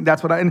biscuits. And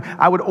that's what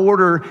I would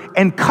order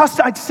and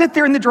I'd sit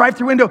there in the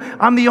drive-through window.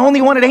 I'm the only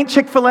one. It ain't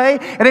Chick-fil-A.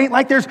 It ain't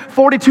like there's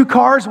 42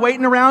 cars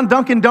waiting around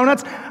Dunkin'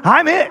 Donuts.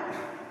 I'm it.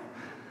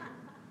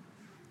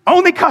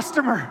 Only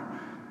customer.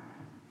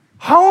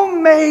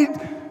 Homemade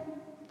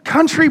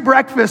country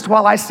breakfast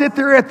while I sit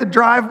there at the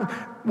drive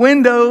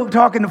window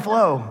talking to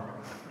Flo.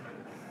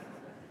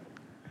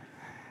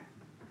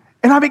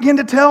 And I began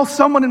to tell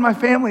someone in my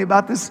family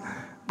about this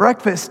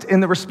breakfast,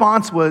 and the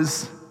response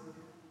was,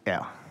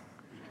 yeah.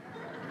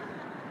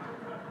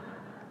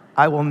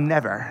 I will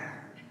never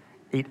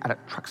eat at a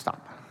truck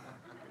stop.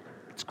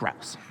 It's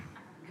gross.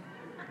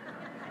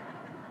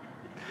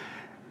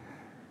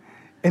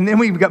 And then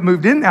we got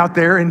moved in out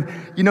there, and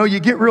you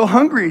get real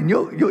hungry and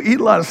you'll eat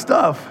a lot of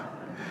stuff.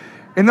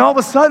 And all of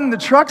a sudden, the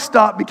truck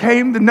stop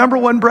became the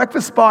 #1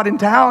 breakfast spot in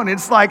town.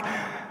 It's like,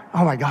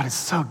 oh my God, it's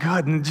so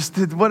good. And just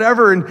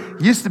whatever. And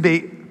it used to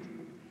be,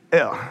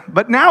 ew.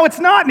 But now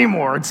it's not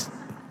anymore. It's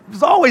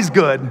always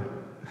good.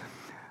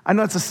 I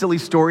know it's a silly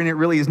story, and it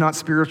really is not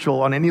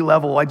spiritual on any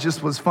level. It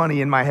just was funny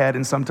in my head,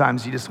 and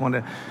sometimes you just want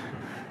to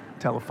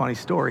tell a funny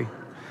story.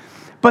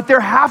 But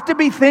there have to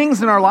be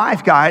things in our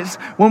life, guys,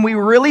 when we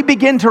really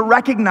begin to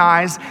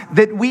recognize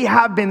that we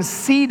have been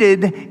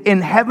seated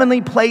in heavenly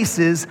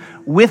places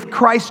with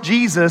Christ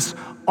Jesus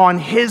on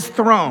his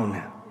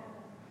throne.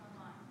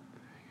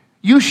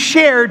 You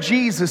share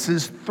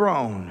Jesus'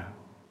 throne.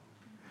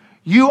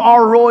 You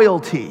are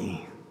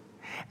royalty.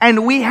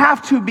 And we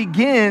have to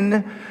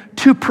begin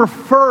to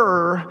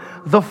prefer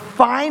the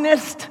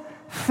finest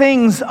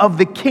things of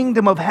the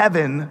kingdom of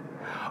heaven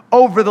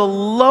over the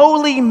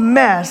lowly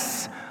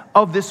mess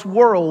of this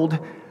world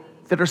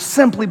that are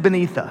simply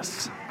beneath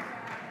us.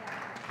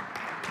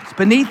 It's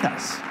beneath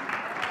us.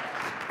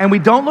 And we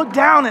don't look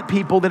down at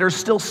people that are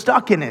still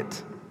stuck in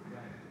it.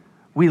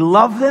 We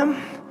love them.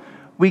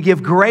 We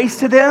give grace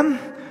to them.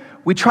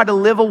 We try to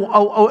live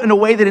in a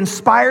way that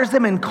inspires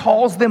them and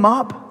calls them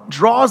up,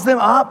 draws them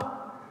up.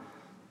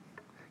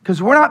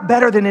 Because we're not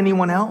better than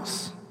anyone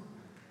else.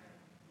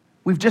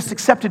 We've just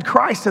accepted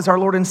Christ as our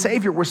Lord and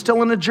Savior. We're still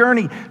on a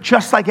journey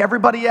just like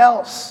everybody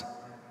else.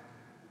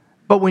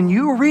 But when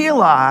you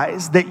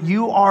realize that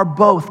you are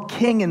both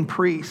king and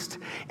priest,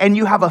 and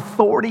you have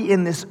authority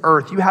in this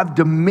earth, you have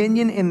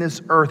dominion in this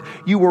earth,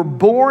 you were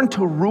born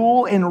to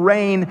rule and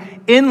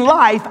reign in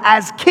life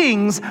as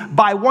kings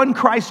by one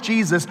Christ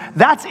Jesus.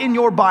 That's in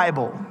your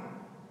Bible.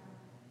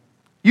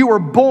 You were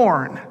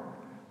born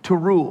to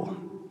rule.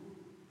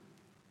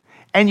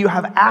 And you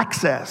have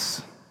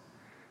access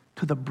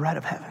to the bread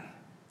of heaven.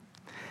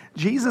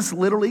 Jesus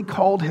literally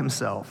called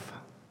himself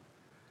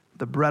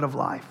the bread of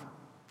life.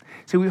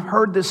 See, we've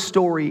heard this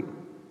story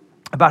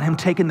about him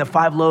taking the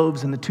 5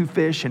 loaves and the 2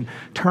 fish and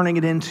turning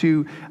it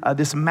into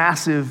this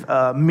massive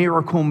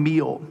miracle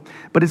meal.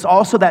 But it's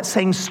also that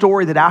same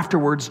story that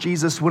afterwards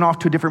Jesus went off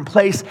to a different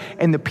place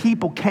and the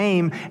people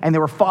came and they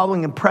were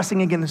following and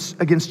pressing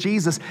against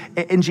Jesus.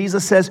 And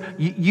Jesus says,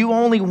 you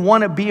only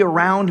want to be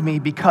around me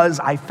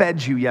because I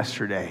fed you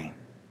yesterday.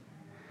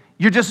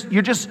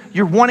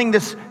 You're wanting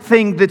this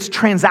thing that's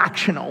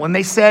transactional. And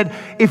they said,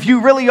 if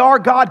you really are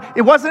God,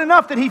 it wasn't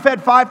enough that he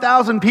fed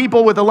 5,000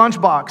 people with a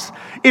lunchbox.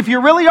 If you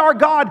really are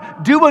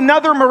God, do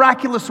another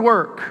miraculous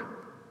work.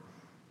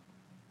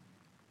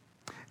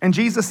 And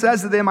Jesus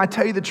says to them, I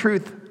tell you the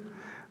truth,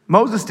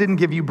 Moses didn't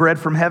give you bread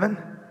from heaven.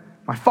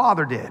 My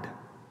Father did.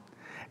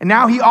 And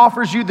now he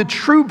offers you the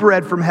true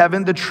bread from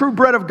heaven. The true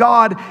bread of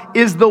God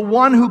is the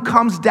one who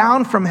comes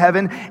down from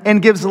heaven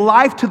and gives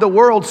life to the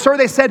world. Sir,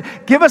 they said,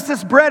 give us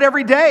this bread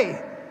every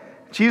day.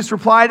 Jesus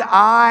replied,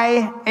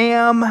 I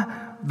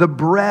am the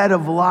bread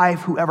of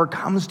life. Whoever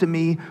comes to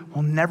me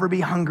will never be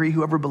hungry.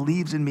 Whoever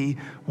believes in me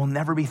will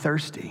never be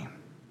thirsty.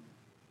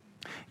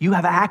 You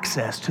have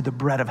access to the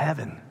bread of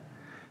heaven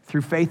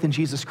through faith in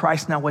Jesus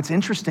Christ. Now, what's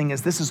interesting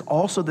is this is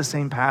also the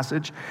same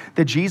passage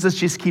that Jesus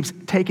just keeps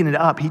taking it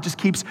up. He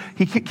keeps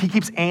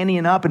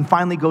anteing up and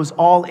finally goes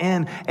all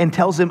in and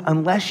tells them,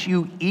 unless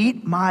you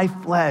eat my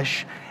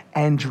flesh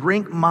and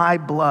drink my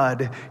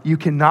blood, you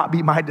cannot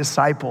be my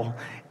disciple.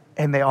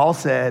 And they all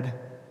said,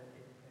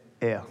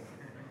 ew.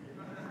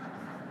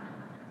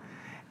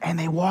 And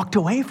they walked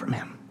away from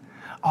him.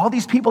 All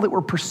these people that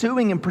were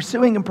pursuing him,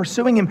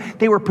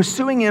 they were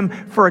pursuing him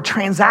for a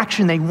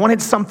transaction. They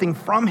wanted something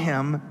from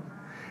him,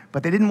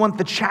 but they didn't want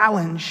the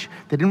challenge.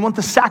 They didn't want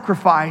the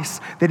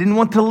sacrifice. They didn't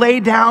want to lay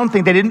down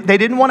things. They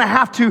didn't want to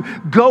have to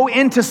go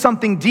into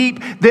something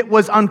deep that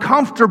was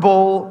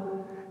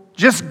uncomfortable.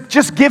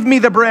 Just give me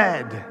the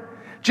bread.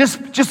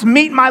 Just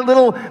meet my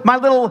little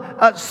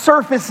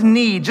surface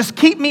need. Just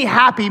keep me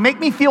happy. Make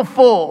me feel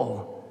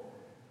full.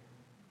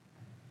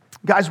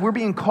 Guys, we're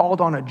being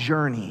called on a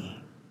journey.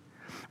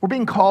 We're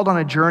being called on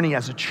a journey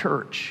as a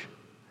church.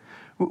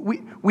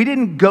 We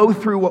didn't go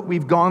through what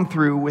we've gone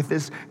through with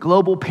this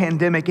global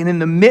pandemic. And in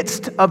the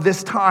midst of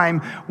this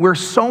time where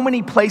so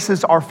many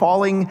places are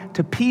falling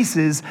to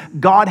pieces,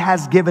 God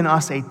has given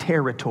us a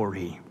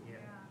territory.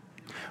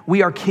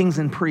 We are kings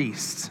and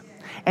priests.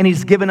 And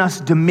he's given us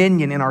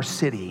dominion in our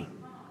city.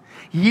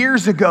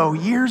 Years ago,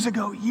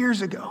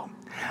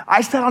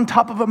 I sat on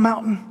top of a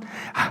mountain,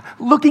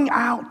 looking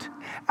out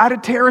at a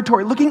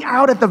territory, looking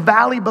out at the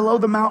valley below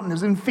the mountain. It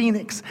was in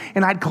Phoenix,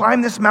 and I'd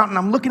climbed this mountain.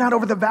 I'm looking out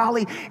over the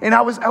valley, and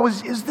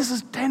this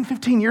is 10,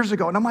 15 years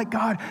ago, and I'm like,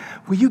 God,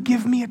 will you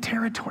give me a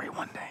territory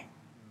one day?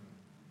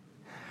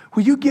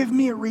 Will you give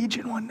me a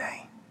region one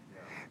day?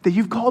 That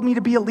you've called me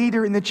to be a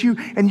leader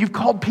and you've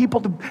called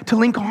people to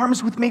link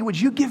arms with me. Would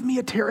you give me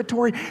a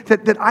territory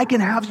that I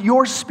can have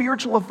your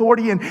spiritual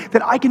authority and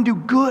that I can do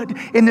good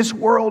in this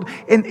world?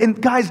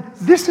 And guys,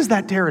 this is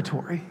that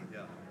territory.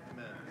 Yeah.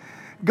 Amen.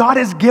 God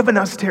has given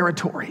us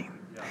territory.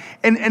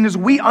 And as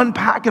we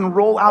unpack and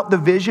roll out the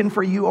vision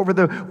for you over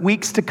the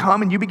weeks to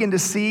come, and you begin to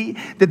see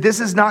that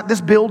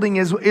this building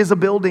is a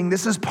building.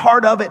 This is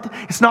part of it.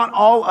 It's not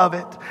all of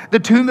it. The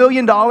 $2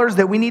 million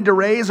that we need to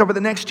raise over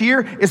the next year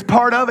is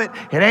part of it.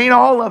 It ain't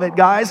all of it,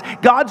 guys.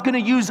 God's going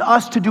to use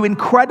us to do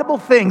incredible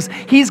things.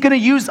 He's going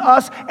to use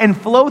us and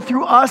flow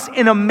through us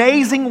in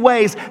amazing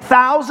ways.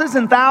 Thousands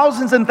and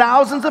thousands and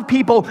thousands of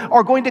people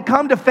are going to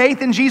come to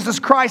faith in Jesus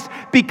Christ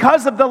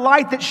because of the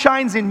light that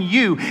shines in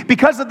you,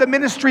 because of the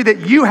ministry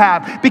that you have,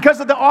 because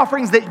of the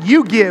offerings that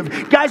you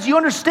give. Guys, you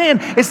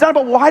understand, it's not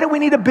about why do we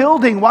need a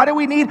building? Well,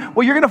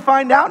 you're going to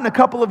find out in a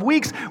couple of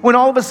weeks when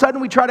all of a sudden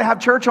we try to have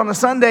church on a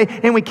Sunday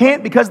and we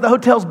can't because the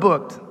hotel's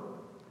booked.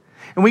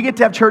 And we get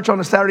to have church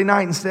on a Saturday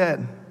night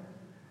instead.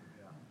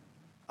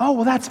 Oh,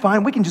 well, that's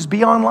fine. We can just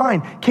be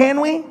online. Can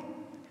we?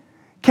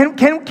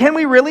 Can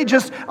we really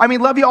just,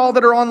 love you all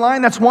that are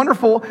online. That's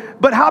wonderful.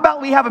 But how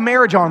about we have a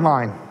marriage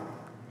online?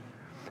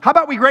 How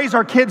about we raise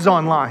our kids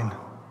online?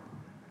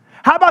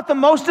 How about the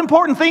most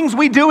important things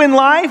we do in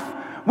life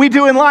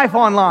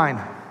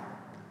online?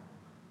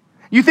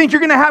 You think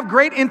you're going to have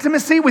great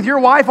intimacy with your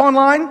wife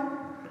online?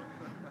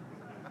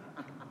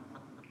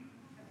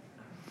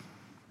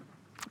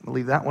 I'll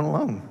leave that one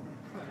alone.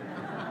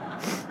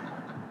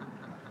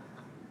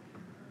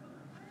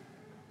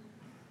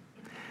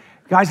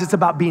 Guys, it's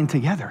about being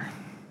together.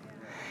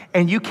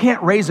 And you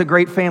can't raise a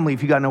great family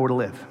if you got nowhere to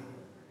live.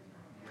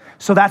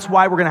 So that's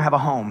why we're going to have a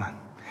home.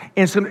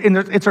 And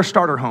it's our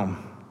starter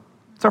home.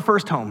 It's our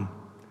first home,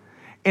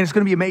 and it's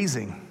going to be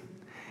amazing,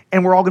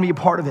 and we're all going to be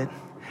a part of it.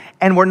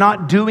 And we're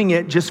not doing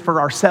it just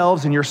for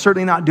ourselves, and you're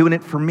certainly not doing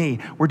it for me.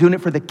 We're doing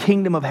it for the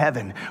kingdom of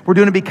heaven. We're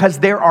doing it because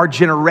there are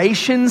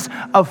generations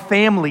of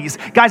families.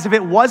 Guys, if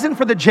it wasn't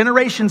for the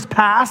generations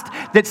past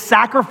that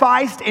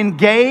sacrificed and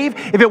gave,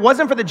 if it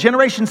wasn't for the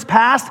generations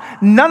past,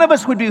 none of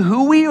us would be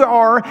who we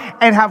are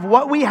and have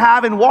what we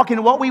have and walk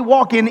in what we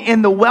walk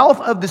in the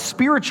wealth of the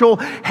spiritual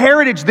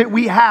heritage that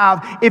we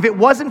have. If it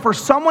wasn't for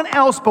someone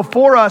else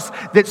before us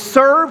that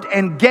served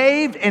and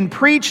gave and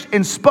preached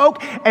and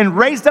spoke and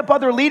raised up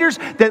other leaders,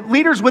 that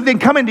leaders would then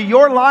come into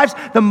your lives.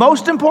 The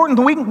most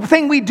important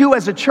thing we do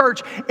as a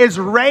church is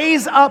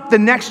raise up the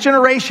next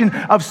generation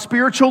of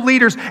spiritual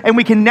leaders. And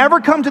we can never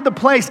come to the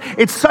place.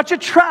 It's such a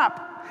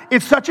trap.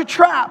 It's such a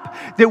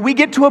trap that we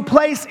get to a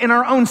place in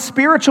our own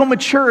spiritual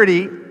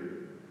maturity,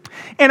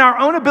 in our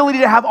own ability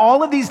to have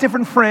all of these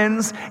different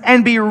friends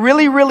and be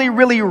really, really,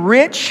 really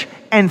rich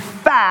and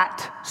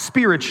fat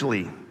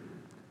spiritually.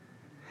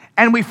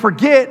 And we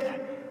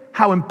forget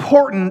how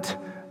important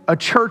a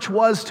church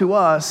was to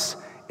us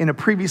in a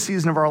previous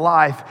season of our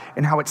life,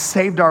 and how it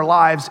saved our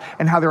lives,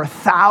 and how there are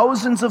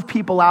thousands of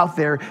people out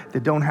there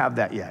that don't have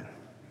that yet.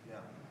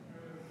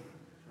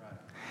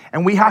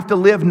 And we have to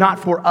live not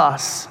for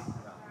us.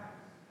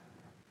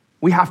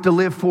 We have to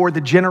live for the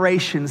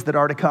generations that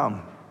are to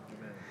come.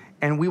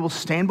 And we will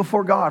stand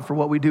before God for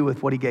what we do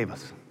with what he gave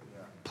us.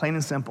 Plain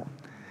and simple.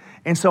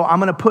 And so I'm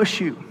going to push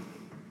you.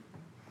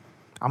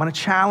 I'm going to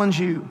challenge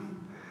you.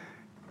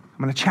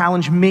 I'm going to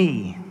challenge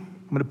me.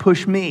 I'm going to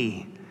push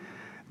me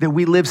that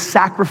we live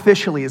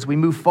sacrificially as we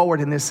move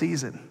forward in this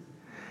season.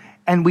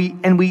 And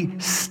we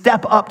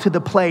step up to the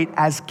plate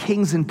as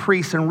kings and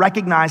priests and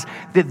recognize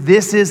that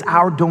this is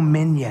our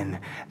dominion.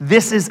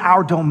 This is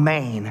our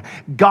domain.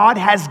 God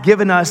has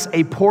given us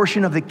a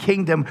portion of the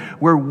kingdom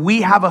where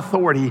we have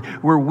authority,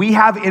 where we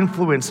have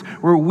influence,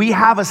 where we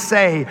have a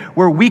say,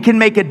 where we can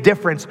make a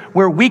difference,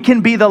 where we can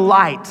be the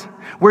light,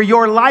 where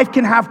your life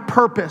can have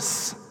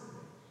purpose.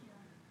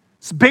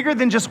 It's bigger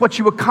than just what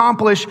you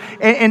accomplish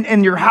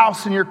in your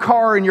house and your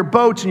car and your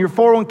boats and your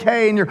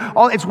 401k and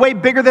all. It's way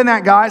bigger than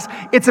that, guys.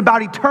 It's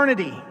about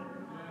eternity.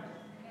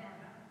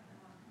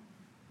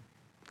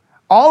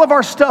 All of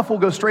our stuff will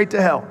go straight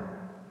to hell.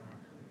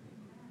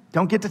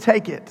 Don't get to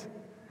take it.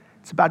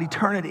 It's about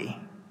eternity.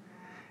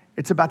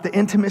 It's about the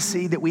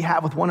intimacy that we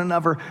have with one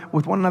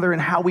another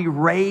and how we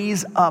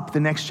raise up the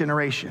next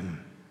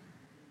generation.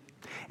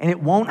 And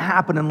it won't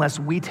happen unless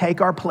we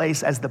take our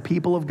place as the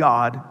people of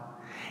God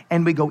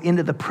and we go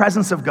into the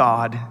presence of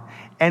God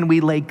and we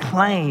lay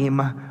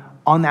claim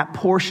on that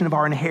portion of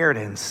our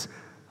inheritance,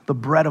 the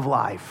bread of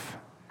life.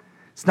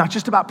 It's not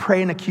just about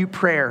praying a cute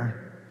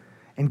prayer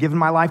and giving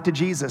my life to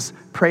Jesus.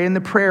 Praying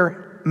the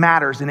prayer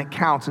matters and it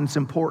counts and it's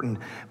important.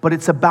 But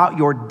it's about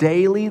your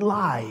daily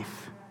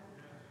life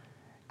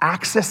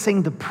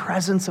accessing the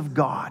presence of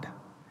God.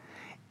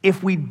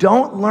 If we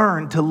don't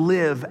learn to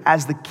live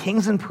as the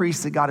kings and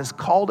priests that God has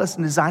called us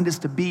and designed us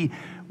to be,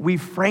 we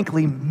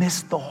frankly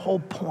missed the whole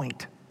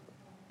point.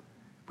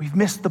 We've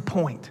missed the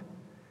point.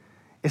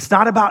 It's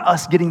not about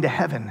us getting to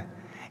heaven.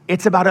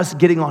 It's about us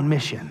getting on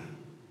mission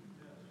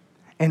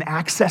and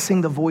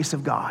accessing the voice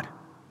of God.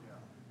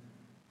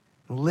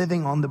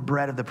 Living on the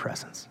bread of the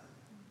presence.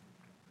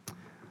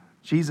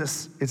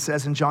 Jesus, it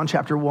says in John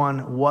chapter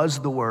 1, was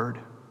the Word.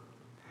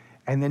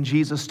 And then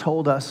Jesus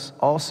told us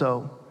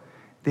also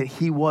that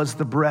he was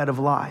the bread of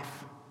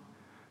life.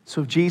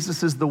 So if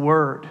Jesus is the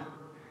Word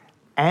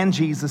and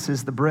Jesus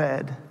is the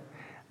bread,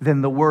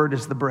 then the Word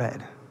is the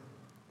bread.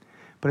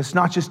 But it's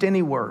not just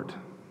any word.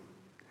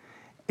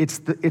 It's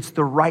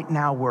the right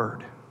now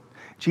word.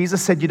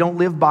 Jesus said you don't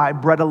live by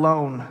bread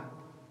alone,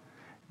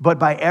 but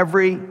by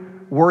every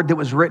word that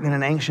was written in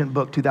an ancient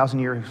book 2,000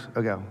 years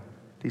ago.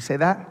 Did he say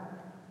that?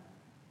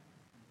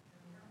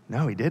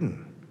 No, he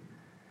didn't.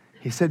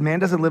 He said, man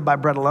doesn't live by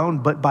bread alone,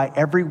 but by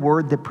every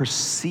word that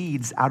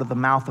proceeds out of the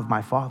mouth of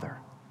my Father.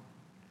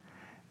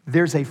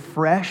 There's a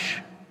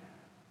fresh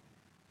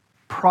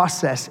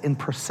process and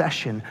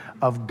procession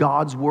of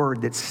God's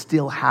word that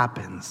still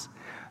happens.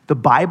 The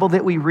Bible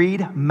that we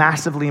read,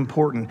 massively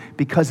important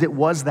because it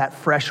was that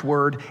fresh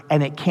word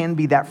and it can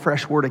be that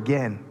fresh word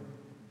again.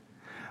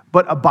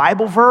 But a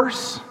Bible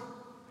verse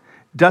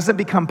doesn't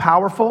become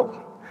powerful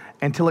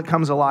until it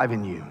comes alive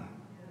in you.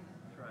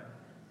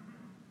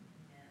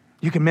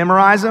 You can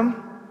memorize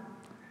them.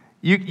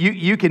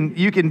 You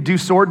can do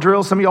sword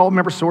drills. Some of y'all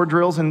remember sword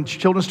drills in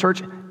children's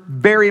church.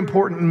 Very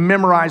important,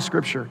 memorize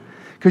scripture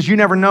because you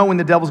never know when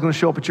the devil's going to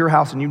show up at your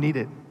house and you need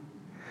it.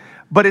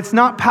 But it's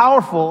not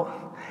powerful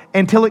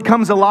until it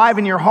comes alive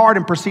in your heart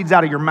and proceeds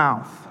out of your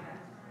mouth.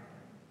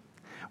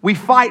 We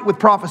fight with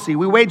prophecy.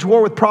 We wage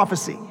war with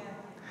prophecy.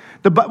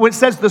 When it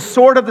says the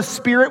sword of the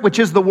Spirit, which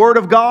is the word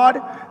of God,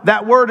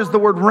 that word is the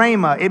word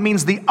rhema. It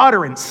means the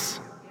utterance.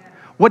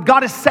 What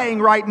God is saying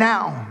right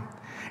now.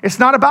 It's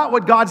not about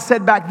what God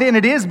said back then.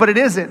 It is, but it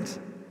isn't.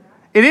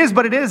 It is,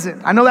 but it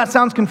isn't. I know that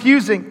sounds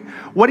confusing.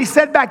 What he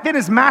said back then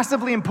is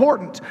massively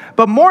important.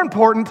 But more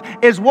important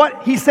is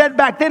what he said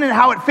back then and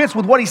how it fits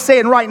with what he's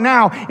saying right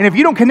now. And if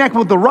you don't connect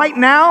with the right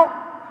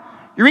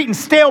now, you're eating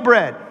stale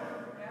bread.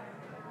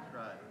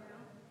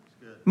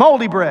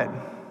 Moldy bread.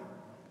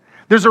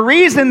 There's a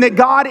reason that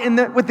God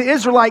with the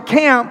Israelite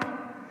camp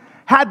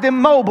had them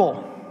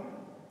mobile.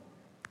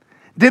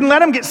 Didn't let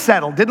them get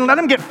settled. Didn't let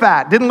them get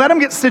fat. Didn't let them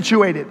get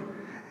situated.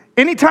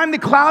 Anytime the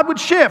cloud would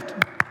shift,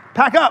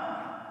 pack up.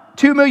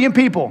 2 million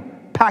people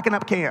packing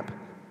up camp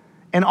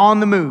and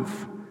on the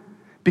move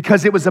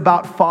because it was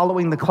about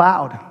following the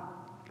cloud.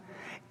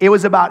 It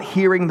was about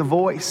hearing the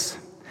voice.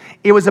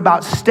 It was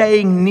about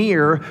staying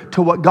near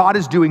to what God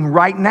is doing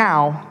right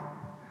now,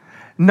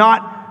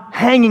 not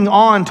hanging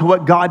on to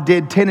what God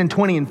did 10 and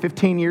 20 and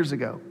 15 years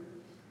ago.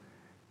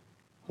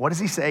 What is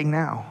he saying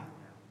now?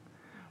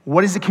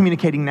 What is he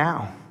communicating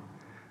now?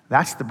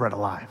 That's the bread of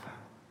life.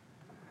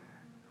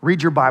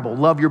 Read your Bible,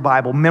 love your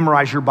Bible,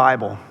 memorize your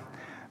Bible,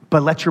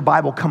 but let your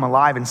Bible come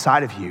alive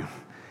inside of you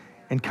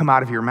and come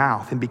out of your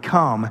mouth and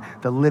become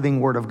the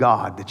living word of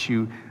God that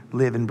you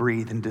live and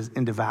breathe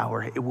and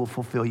devour. It will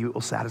fulfill you. It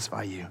will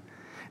satisfy you.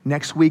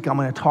 Next week, I'm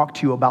going to talk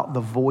to you about the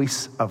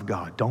voice of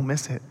God. Don't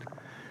miss it.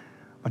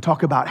 I'm going to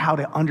talk about how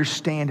to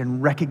understand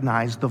and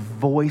recognize the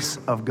voice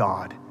of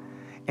God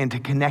and to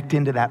connect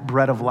into that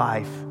bread of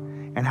life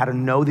and how to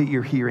know that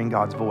you're hearing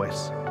God's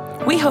voice.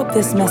 We hope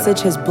this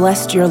message has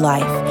blessed your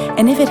life.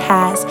 And if it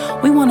has,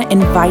 we want to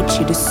invite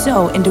you to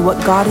sow into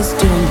what God is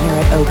doing here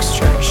at Oaks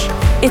Church.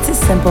 It's as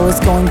simple as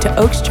going to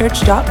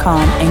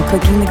oakschurch.com and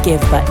clicking the Give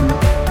button.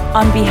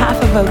 On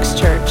behalf of Oaks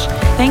Church,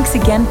 thanks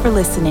again for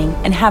listening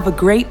and have a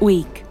great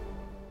week.